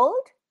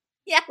gold?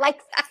 Yeah.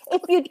 Like,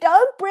 if you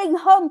don't bring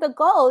home the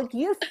gold,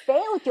 you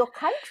failed your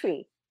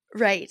country.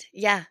 Right.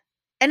 Yeah.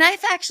 And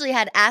I've actually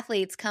had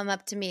athletes come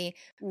up to me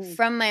Mm.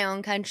 from my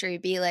own country,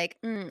 be like,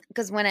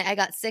 because when I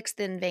got sixth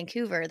in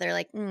Vancouver, they're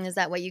like, is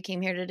that what you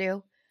came here to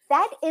do?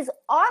 That is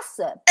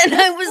awesome. And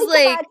I was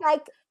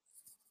like,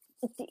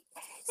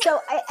 so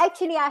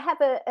I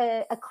have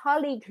a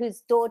colleague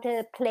whose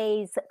daughter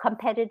plays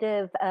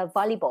competitive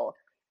volleyball,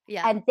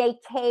 yeah. and they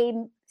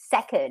came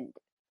second,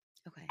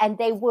 Okay. and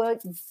they were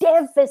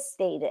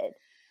devastated.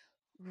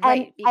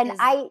 Right. And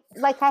I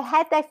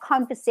had that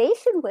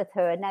conversation with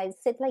her, and I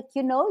said, like,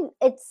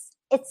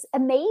 it's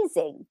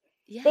amazing.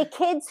 Yeah. The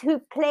kids who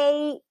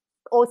play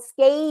or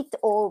skate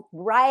or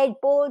ride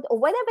board or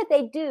whatever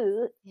they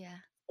do, Yeah.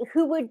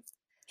 who would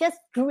just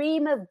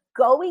dream of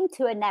going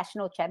to a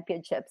national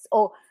championships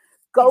or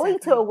going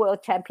to a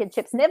world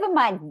championships, never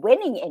mind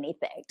winning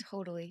anything.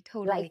 Totally.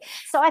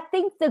 So I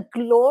think the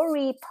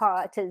glory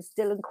part, as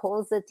Dylan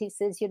calls it, he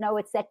says,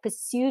 it's that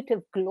pursuit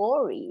of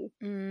glory.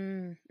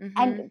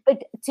 Mm-hmm.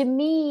 But to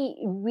me,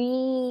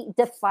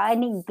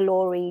 redefining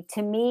glory,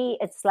 to me,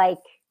 it's like,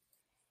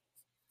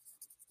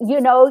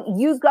 you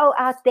go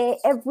out there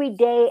every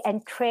day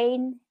and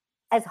train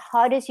as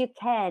hard as you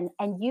can,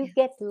 and you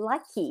get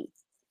lucky.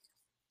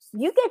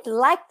 You get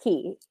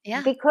lucky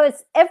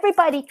because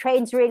everybody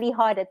trains really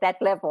hard at that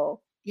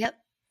level. Yep.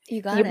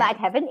 You might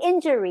have an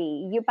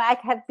injury. You might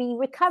be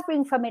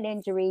recovering from an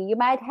injury. You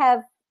might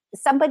have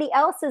somebody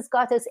else has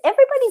got this.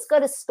 Everybody's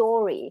got a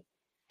story.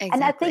 Exactly.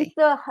 And I think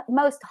the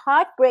most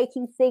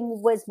heartbreaking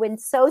thing was when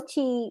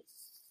Sochi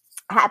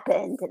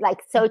happened, like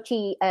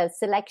Sochi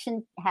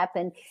selection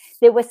happened.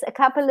 There was a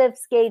couple of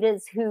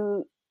skaters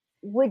who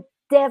were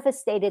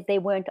devastated they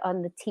weren't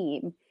on the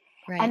team.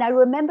 Right. And I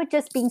remember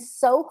just being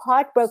so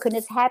heartbroken,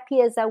 as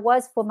happy as I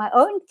was for my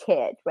own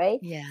kid, right?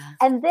 Yeah.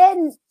 And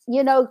then,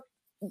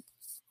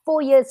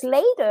 4 years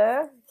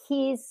later,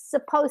 he's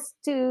supposed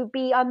to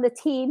be on the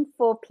team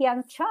for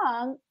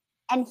Pyeongchang,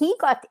 and he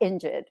got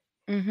injured.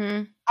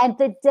 Mm-hmm. And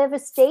the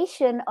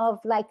devastation of,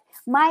 like,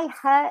 my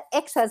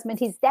ex-husband,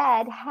 his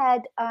dad,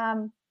 had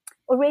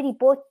already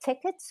bought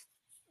tickets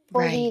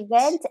for the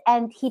event,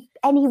 and he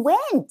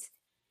went.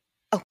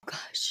 Oh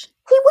gosh,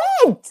 he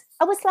went.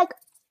 I was like,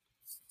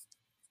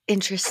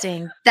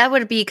 interesting. That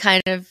would be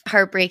kind of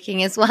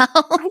heartbreaking as well.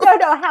 I don't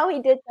know how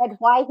he did that.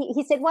 Why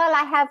he said, well,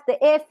 I have the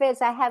airfares,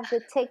 I have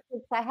the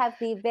tickets, I have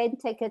the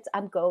event tickets,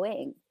 I'm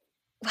going.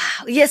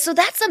 Wow. Yeah. So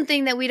that's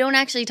something that we don't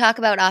actually talk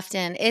about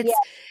often. It's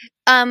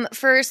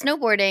for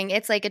snowboarding,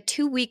 it's like a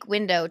 2-week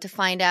window to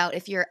find out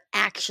if you're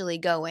actually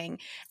going.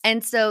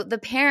 And so the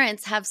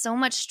parents have so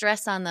much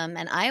stress on them.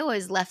 And I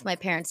always left my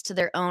parents to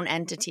their own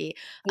entity.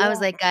 I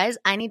was like, guys,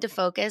 I need to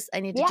focus. I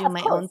need to do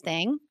my own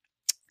thing.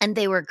 And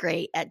they were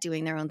great at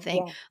doing their own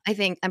thing.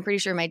 Yeah. I'm pretty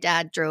sure my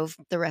dad drove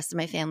the rest of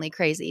my family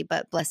crazy,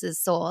 but bless his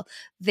soul,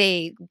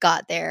 they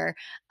got there.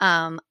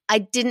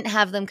 I didn't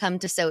have them come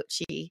to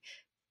Sochi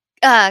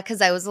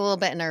because I was a little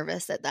bit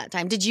nervous at that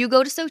time. Did you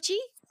go to Sochi?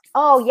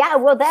 Oh, yeah.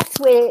 Well, that's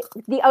where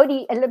the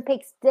only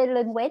Olympics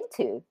Dylan went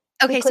to.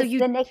 Okay, so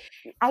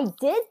I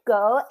did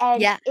go,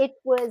 and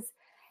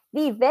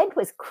the event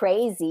was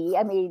crazy.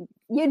 I mean,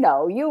 you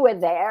were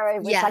there.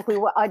 It was like we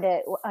were on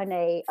a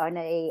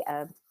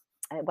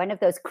one of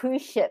those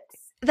cruise ships.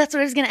 That's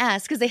what I was going to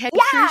ask, because they had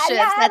cruise ships. It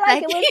was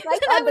like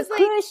on the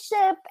cruise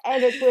ship,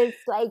 and it was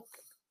like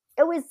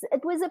it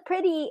was a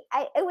pretty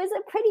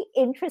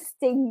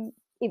interesting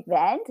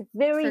event.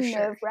 Very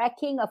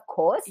nerve-wracking, of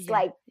course.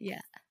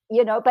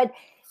 But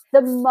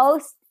the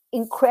most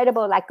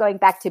incredible, like going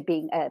back to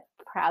being a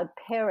proud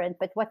parent,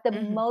 but what the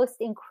most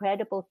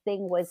incredible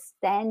thing was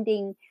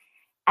standing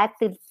at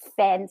the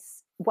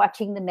fence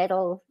watching the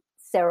medal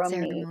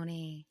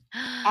ceremony.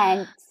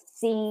 And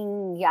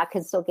seeing, I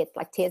can still get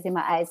like tears in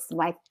my eyes,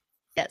 my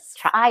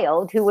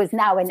child, who was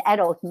now an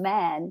adult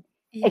man,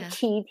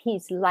 achieve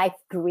his life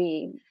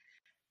dream.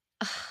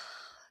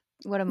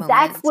 What a moment.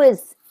 That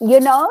was,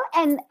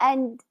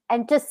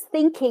 and just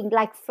thinking,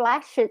 like,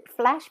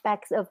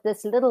 flashbacks of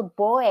this little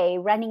boy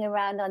running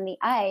around on the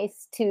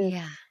ice to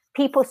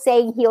people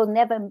saying you'll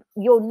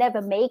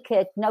never make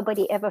it.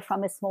 Nobody ever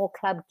from a small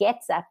club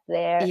gets up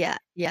there.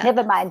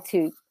 Never mind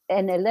to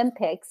an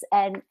Olympics,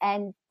 and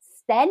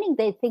standing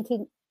there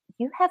thinking,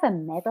 you have a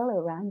medal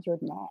around your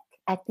neck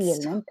at the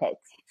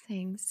Olympics.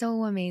 Amazing.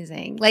 So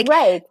amazing. Like,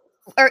 right.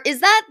 Or is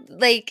that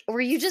like,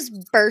 were you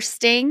just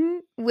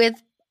bursting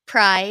with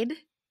pride?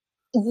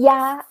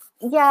 Yeah.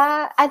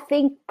 I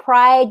think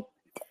pride,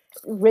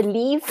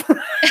 relief.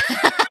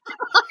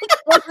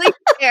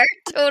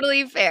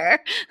 Totally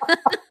fair.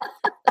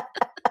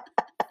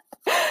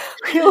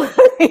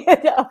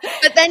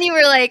 But then you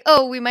were like,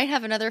 oh, we might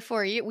have another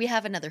 4 years. We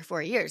have another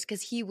 4 years,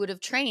 because he would have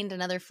trained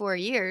another 4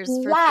 years.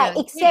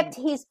 Except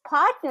his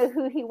partner,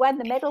 who he won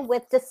the medal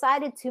with,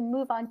 decided to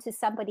move on to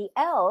somebody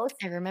else.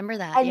 I remember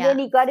that. And then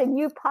he got a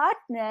new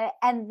partner,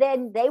 and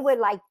then they were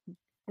like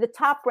the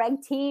top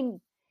ranked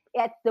team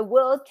at the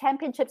World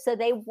Championship. So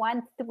they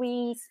won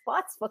 3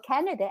 spots for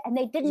Canada, and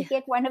they didn't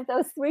get one of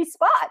those 3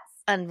 spots.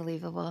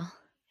 Unbelievable.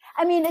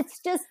 I mean, it's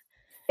just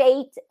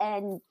fate,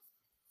 and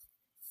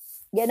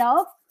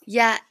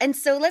Yeah. And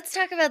so let's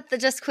talk about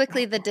just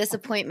quickly the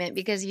disappointment,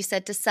 because you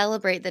said to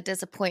celebrate the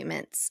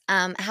disappointments.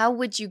 How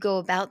would you go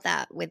about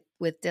that with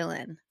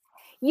Dylan?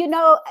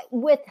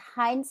 With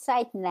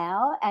hindsight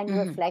now and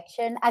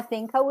reflection, I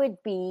think I would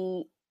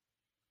be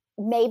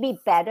maybe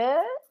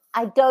better.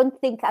 I don't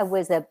think I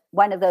was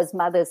one of those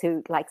mothers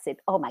who said,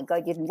 "Oh my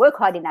God, you didn't work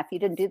hard enough. You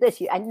didn't do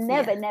this." I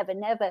never.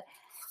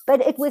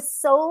 But it was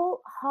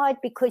so hard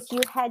because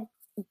you had,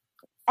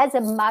 as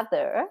a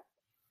mother,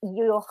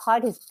 your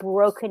heart is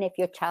broken if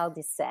your child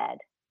is sad.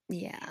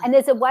 Yeah. And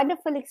there's a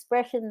wonderful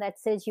expression that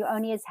says you're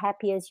only as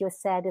happy as your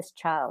saddest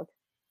child.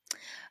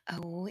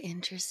 Oh,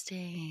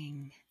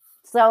 interesting.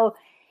 So,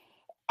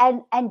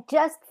 and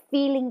just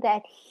feeling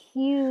that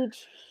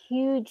huge,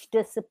 huge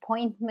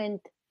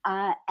disappointment,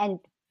 and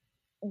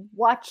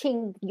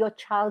watching your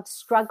child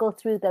struggle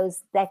through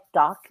that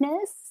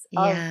darkness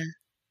was,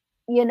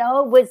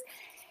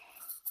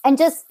 and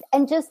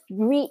just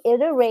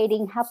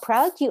reiterating how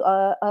proud you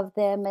are of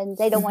them, and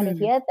they don't want to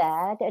hear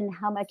that, and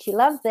how much you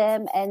love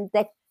them, and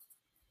that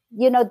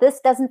this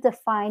doesn't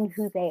define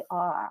who they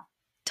are.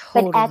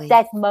 Totally. But at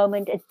that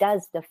moment, it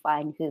does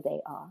define who they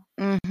are.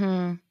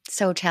 Mm-hmm.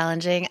 So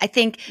challenging. I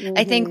think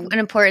an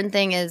important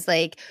thing is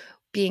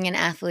being an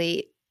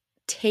athlete,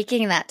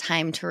 taking that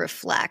time to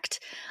reflect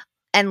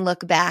and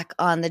look back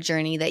on the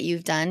journey that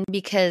you've done,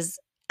 because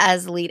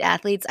as elite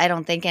athletes, I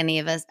don't think any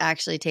of us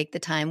actually take the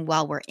time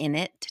while we're in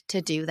it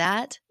to do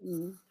that.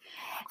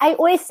 I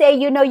always say,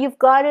 you've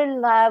got to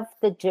love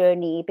the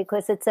journey,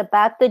 because it's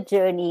about the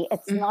journey.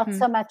 It's not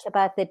so much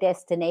about the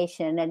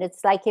destination. And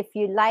it's like, if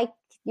you like,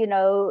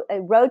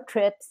 road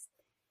trips,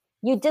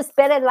 you just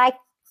better like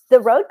the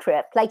road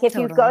trip. Like if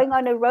you're going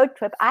on a road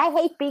trip, I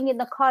hate being in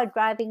the car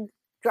driving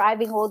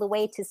all the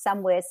way to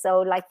somewhere.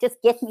 So just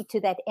get me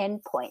to that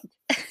end point.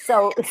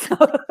 So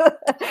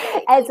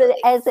as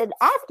an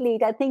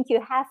athlete, I think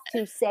you have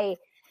to say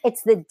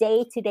it's the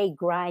day-to-day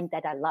grind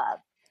that I love.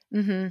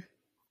 Mm-hmm.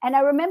 And I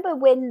remember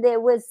when there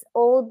was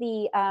all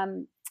the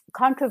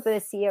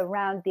controversy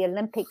around the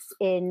Olympics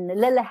in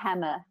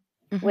Lillehammer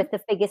with the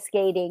figure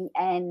skating.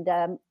 And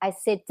I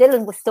said,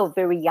 Dylan was still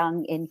very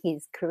young in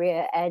his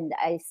career. And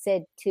I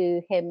said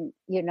to him,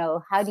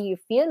 how do you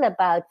feel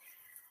about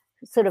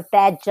sort of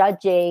bad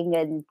judging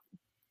and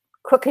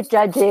crooked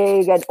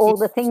judging and all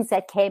the things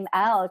that came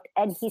out?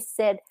 And he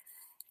said,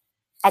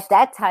 at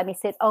that time, he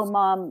said, "Oh,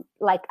 Mom,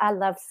 I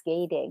love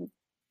skating."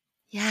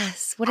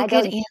 Yes. What a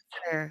good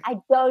answer. I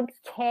don't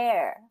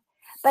care.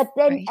 But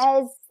then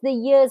as the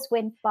years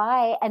went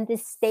by and the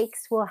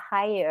stakes were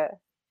higher,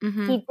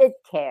 he did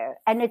care.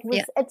 And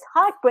it's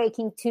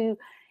heartbreaking to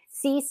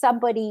see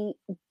somebody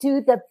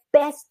do the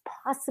best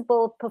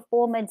possible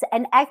performance,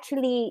 and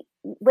actually,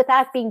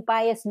 without being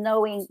biased,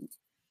 knowing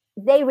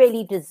they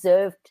really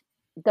deserved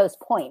those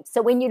points.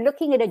 So when you're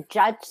looking at a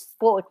judge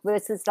sport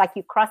versus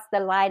you cross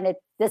the line at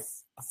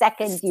this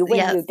second, you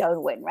win, you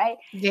don't win, right?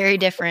 Very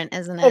different,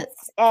 isn't it?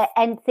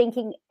 And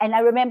I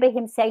remember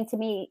him saying to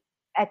me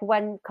at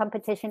one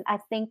competition, "I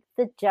think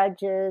the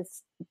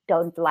judges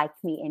don't like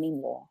me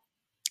anymore."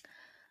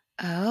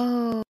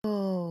 Oh.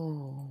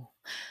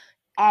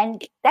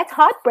 And that's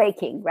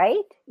heartbreaking,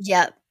 right?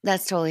 Yeah,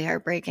 that's totally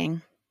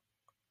heartbreaking.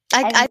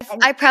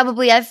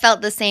 I've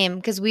felt the same,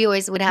 because we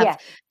always would have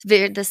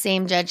the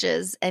same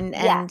judges. And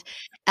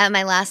at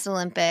my last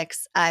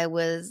Olympics, I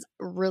was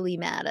really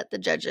mad at the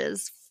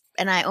judges,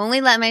 and I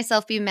only let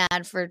myself be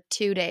mad for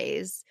 2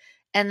 days.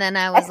 And then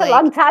I was that's a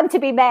long time to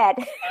be mad.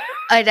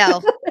 I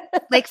know,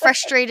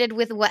 frustrated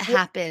with what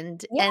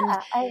happened. Yeah,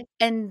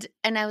 and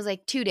I was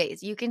 2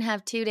 days. You can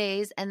have 2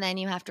 days, and then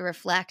you have to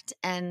reflect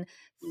and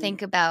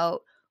think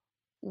about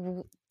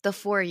the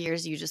 4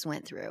 years you just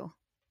went through.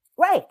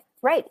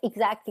 Right,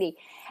 exactly.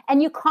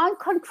 And you can't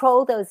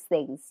control those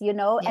things,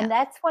 and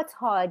that's what's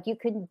hard. You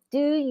can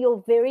do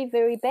your very,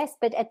 very best,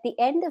 but at the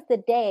end of the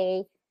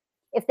day,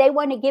 if they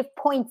want to give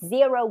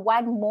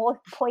 0.01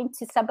 more point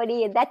to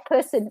somebody and that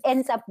person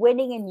ends up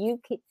winning and you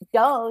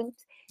don't,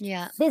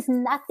 there's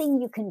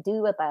nothing you can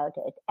do about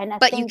it.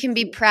 But you can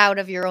be proud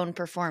of your own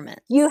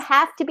performance. You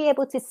have to be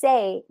able to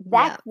say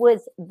that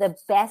was the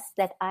best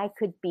that I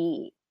could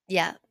be.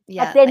 Yeah.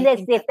 But then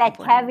there's that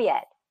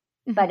caveat,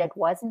 but it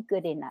wasn't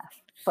good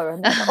enough for a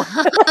medal.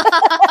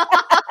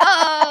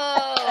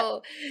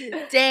 Oh,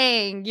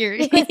 dang.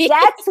 Because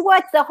that's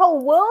what the whole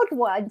world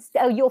wants.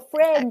 Your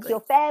friends,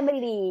 your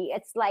family.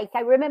 It's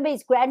I remember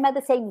his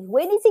grandmother saying,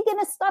 "When is he going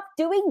to stop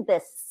doing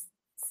this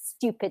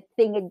stupid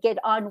thing and get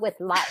on with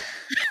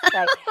life?"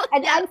 Right?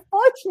 And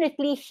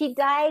unfortunately, she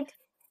died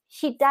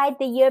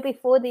the year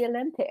before the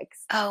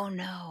Olympics. Oh,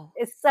 no.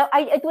 So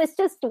it was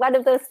just one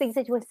of those things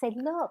that you would say,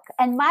 look.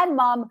 And my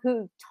mom,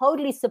 who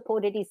totally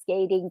supported his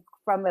skating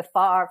from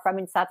afar, from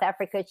in South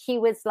Africa, she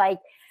was like,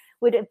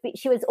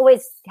 she was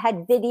always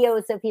had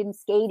videos of him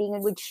skating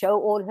and would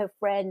show all her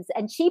friends.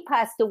 And she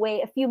passed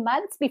away a few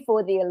months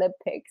before the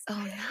Olympics.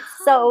 Oh, no.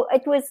 So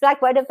it was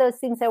like one of those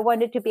things I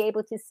wanted to be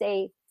able to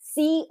say,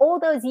 see, all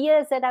those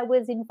years that I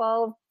was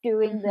involved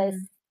doing this.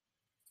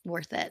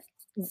 Worth it.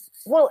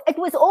 Well, it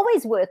was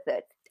always worth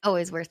it.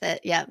 Always worth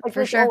it. Yeah, it for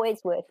was sure.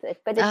 Always worth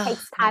it. But it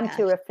takes time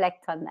to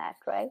reflect on that,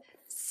 right?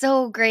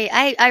 So great.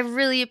 I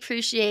really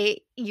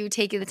appreciate you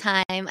taking the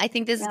time. I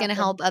think this is going to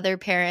help other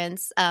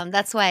parents.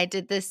 That's why I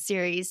did this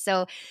series.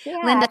 So,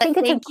 Linda, I think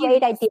it's a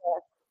great idea.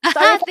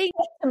 Sorry if I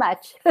said too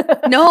much.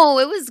 No,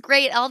 it was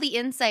great. All the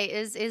insight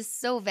is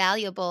so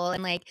valuable,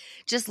 and like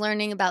just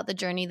learning about the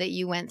journey that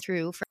you went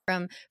through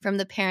from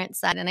the parent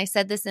side. And I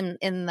said this in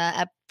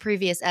the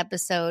previous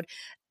episode.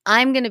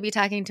 I'm going to be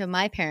talking to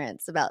my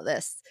parents about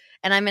this,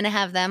 and I'm going to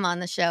have them on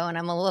the show, and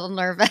I'm a little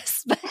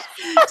nervous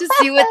to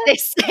see what they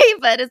say,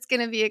 but it's going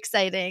to be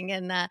exciting.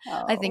 And I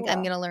think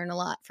I'm going to learn a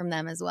lot from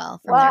them as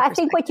well. Well, I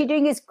think what you're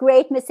doing is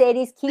great,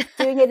 Mercedes. Keep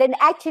doing it. And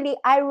actually,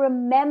 I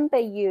remember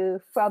you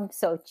from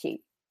Sochi.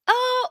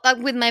 Oh,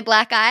 with my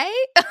black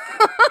eye?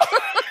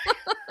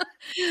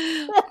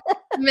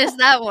 Missed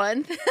that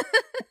one.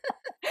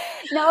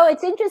 No,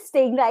 it's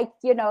interesting, like,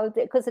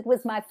 because it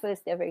was my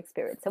first ever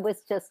experience. It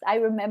was I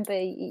remember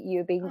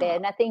you being there,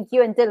 and I think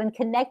you and Dylan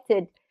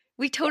connected.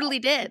 We totally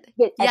did.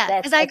 Yeah,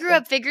 because I grew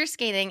up figure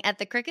skating at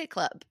the cricket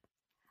club.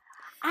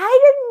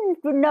 I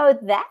didn't know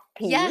that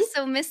piece. Yeah,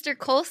 so Mr.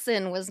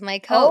 Coulson was my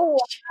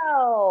coach.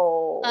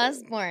 Oh, wow.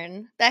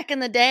 Osborne, back in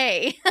the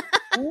day.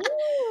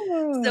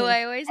 So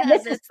I always had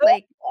Mrs. this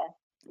Burka.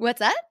 What's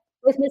that?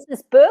 Was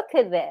Mrs.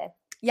 Burka there?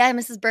 Yeah,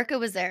 Mrs. Burka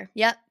was there.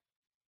 Yep.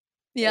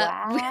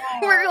 Yeah, wow.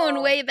 We're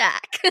going way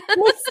back.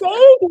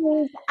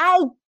 Mercedes,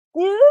 I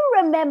do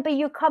remember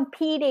you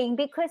competing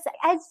because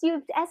as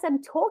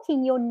I'm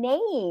talking, your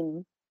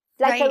name,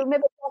 like I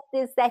remember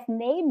there's that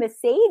name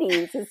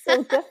Mercedes. It's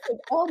so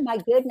different. Oh my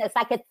goodness,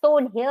 like at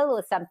Thornhill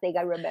or something.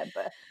 I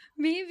remember.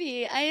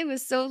 Maybe I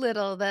was so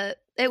little that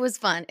it was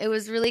fun. It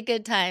was really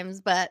good times,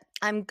 but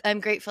I'm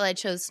grateful I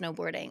chose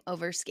snowboarding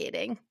over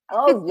skating.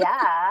 Oh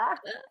yeah,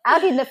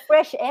 out in the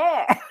fresh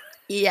air.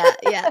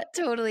 Yeah,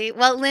 totally.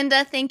 Well,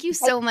 Linda, thank you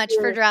so much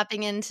for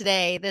dropping in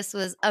today. This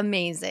was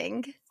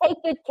amazing.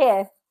 Take good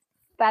care.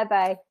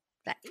 Bye-bye.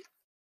 Bye.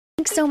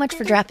 Thanks so much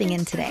for dropping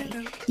in today.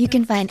 You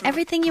can find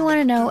everything you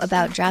want to know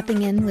about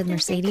Dropping In with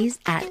Mercedes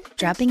at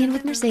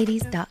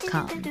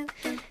droppinginwithmercedes.com.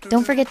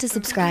 Don't forget to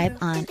subscribe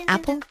on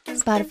Apple,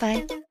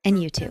 Spotify, and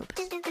YouTube.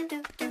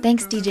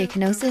 Thanks DJ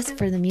Kenosis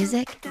for the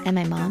music and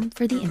my mom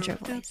for the intro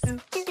voice.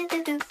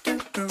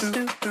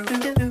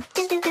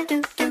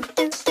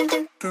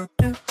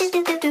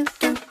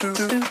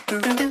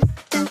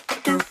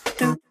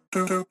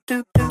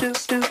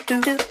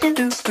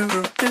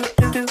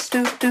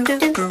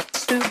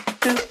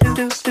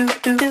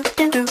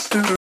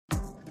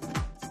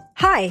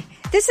 Hi,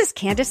 this is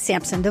Candace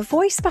Sampson, the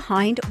voice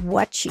behind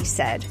What She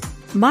Said.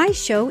 My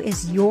show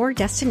is your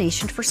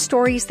destination for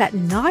stories that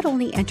not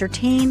only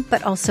entertain,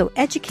 but also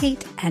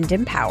educate and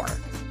empower.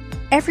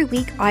 Every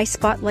week, I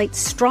spotlight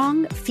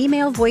strong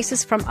female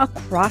voices from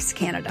across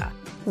Canada,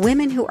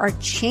 women who are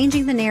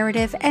changing the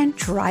narrative and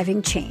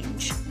driving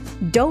change.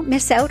 Don't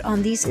miss out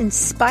on these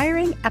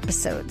inspiring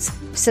episodes.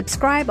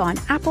 Subscribe on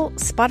Apple,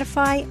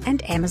 Spotify,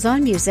 and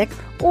Amazon Music,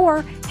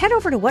 or head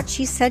over to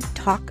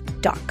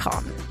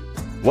whatshesaidtalk.com.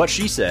 What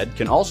She Said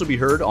can also be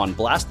heard on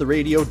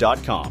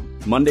blasttheradio.com,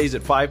 Mondays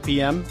at 5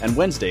 p.m. and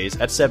Wednesdays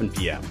at 7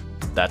 p.m.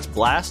 That's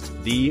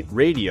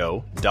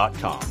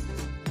blasttheradio.com.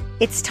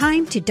 It's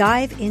time to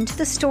dive into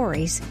the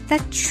stories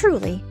that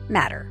truly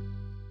matter.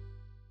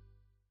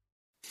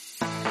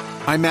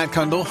 I'm Matt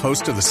Kundle,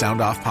 host of the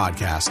Sound Off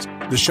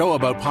Podcast, the show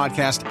about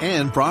podcast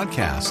and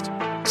broadcast.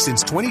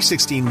 Since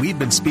 2016, we've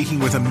been speaking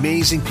with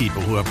amazing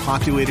people who have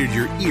populated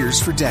your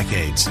ears for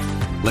decades.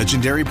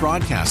 Legendary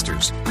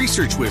broadcasters,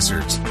 research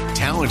wizards,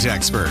 talent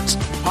experts,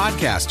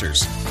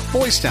 podcasters,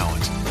 voice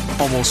talent.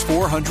 Almost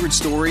 400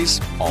 stories,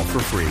 all for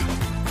free.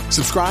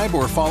 Subscribe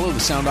or follow the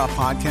Sound Off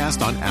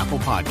Podcast on Apple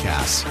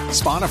Podcasts,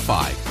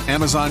 Spotify,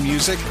 Amazon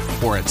Music,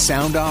 or at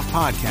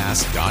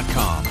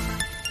soundoffpodcast.com.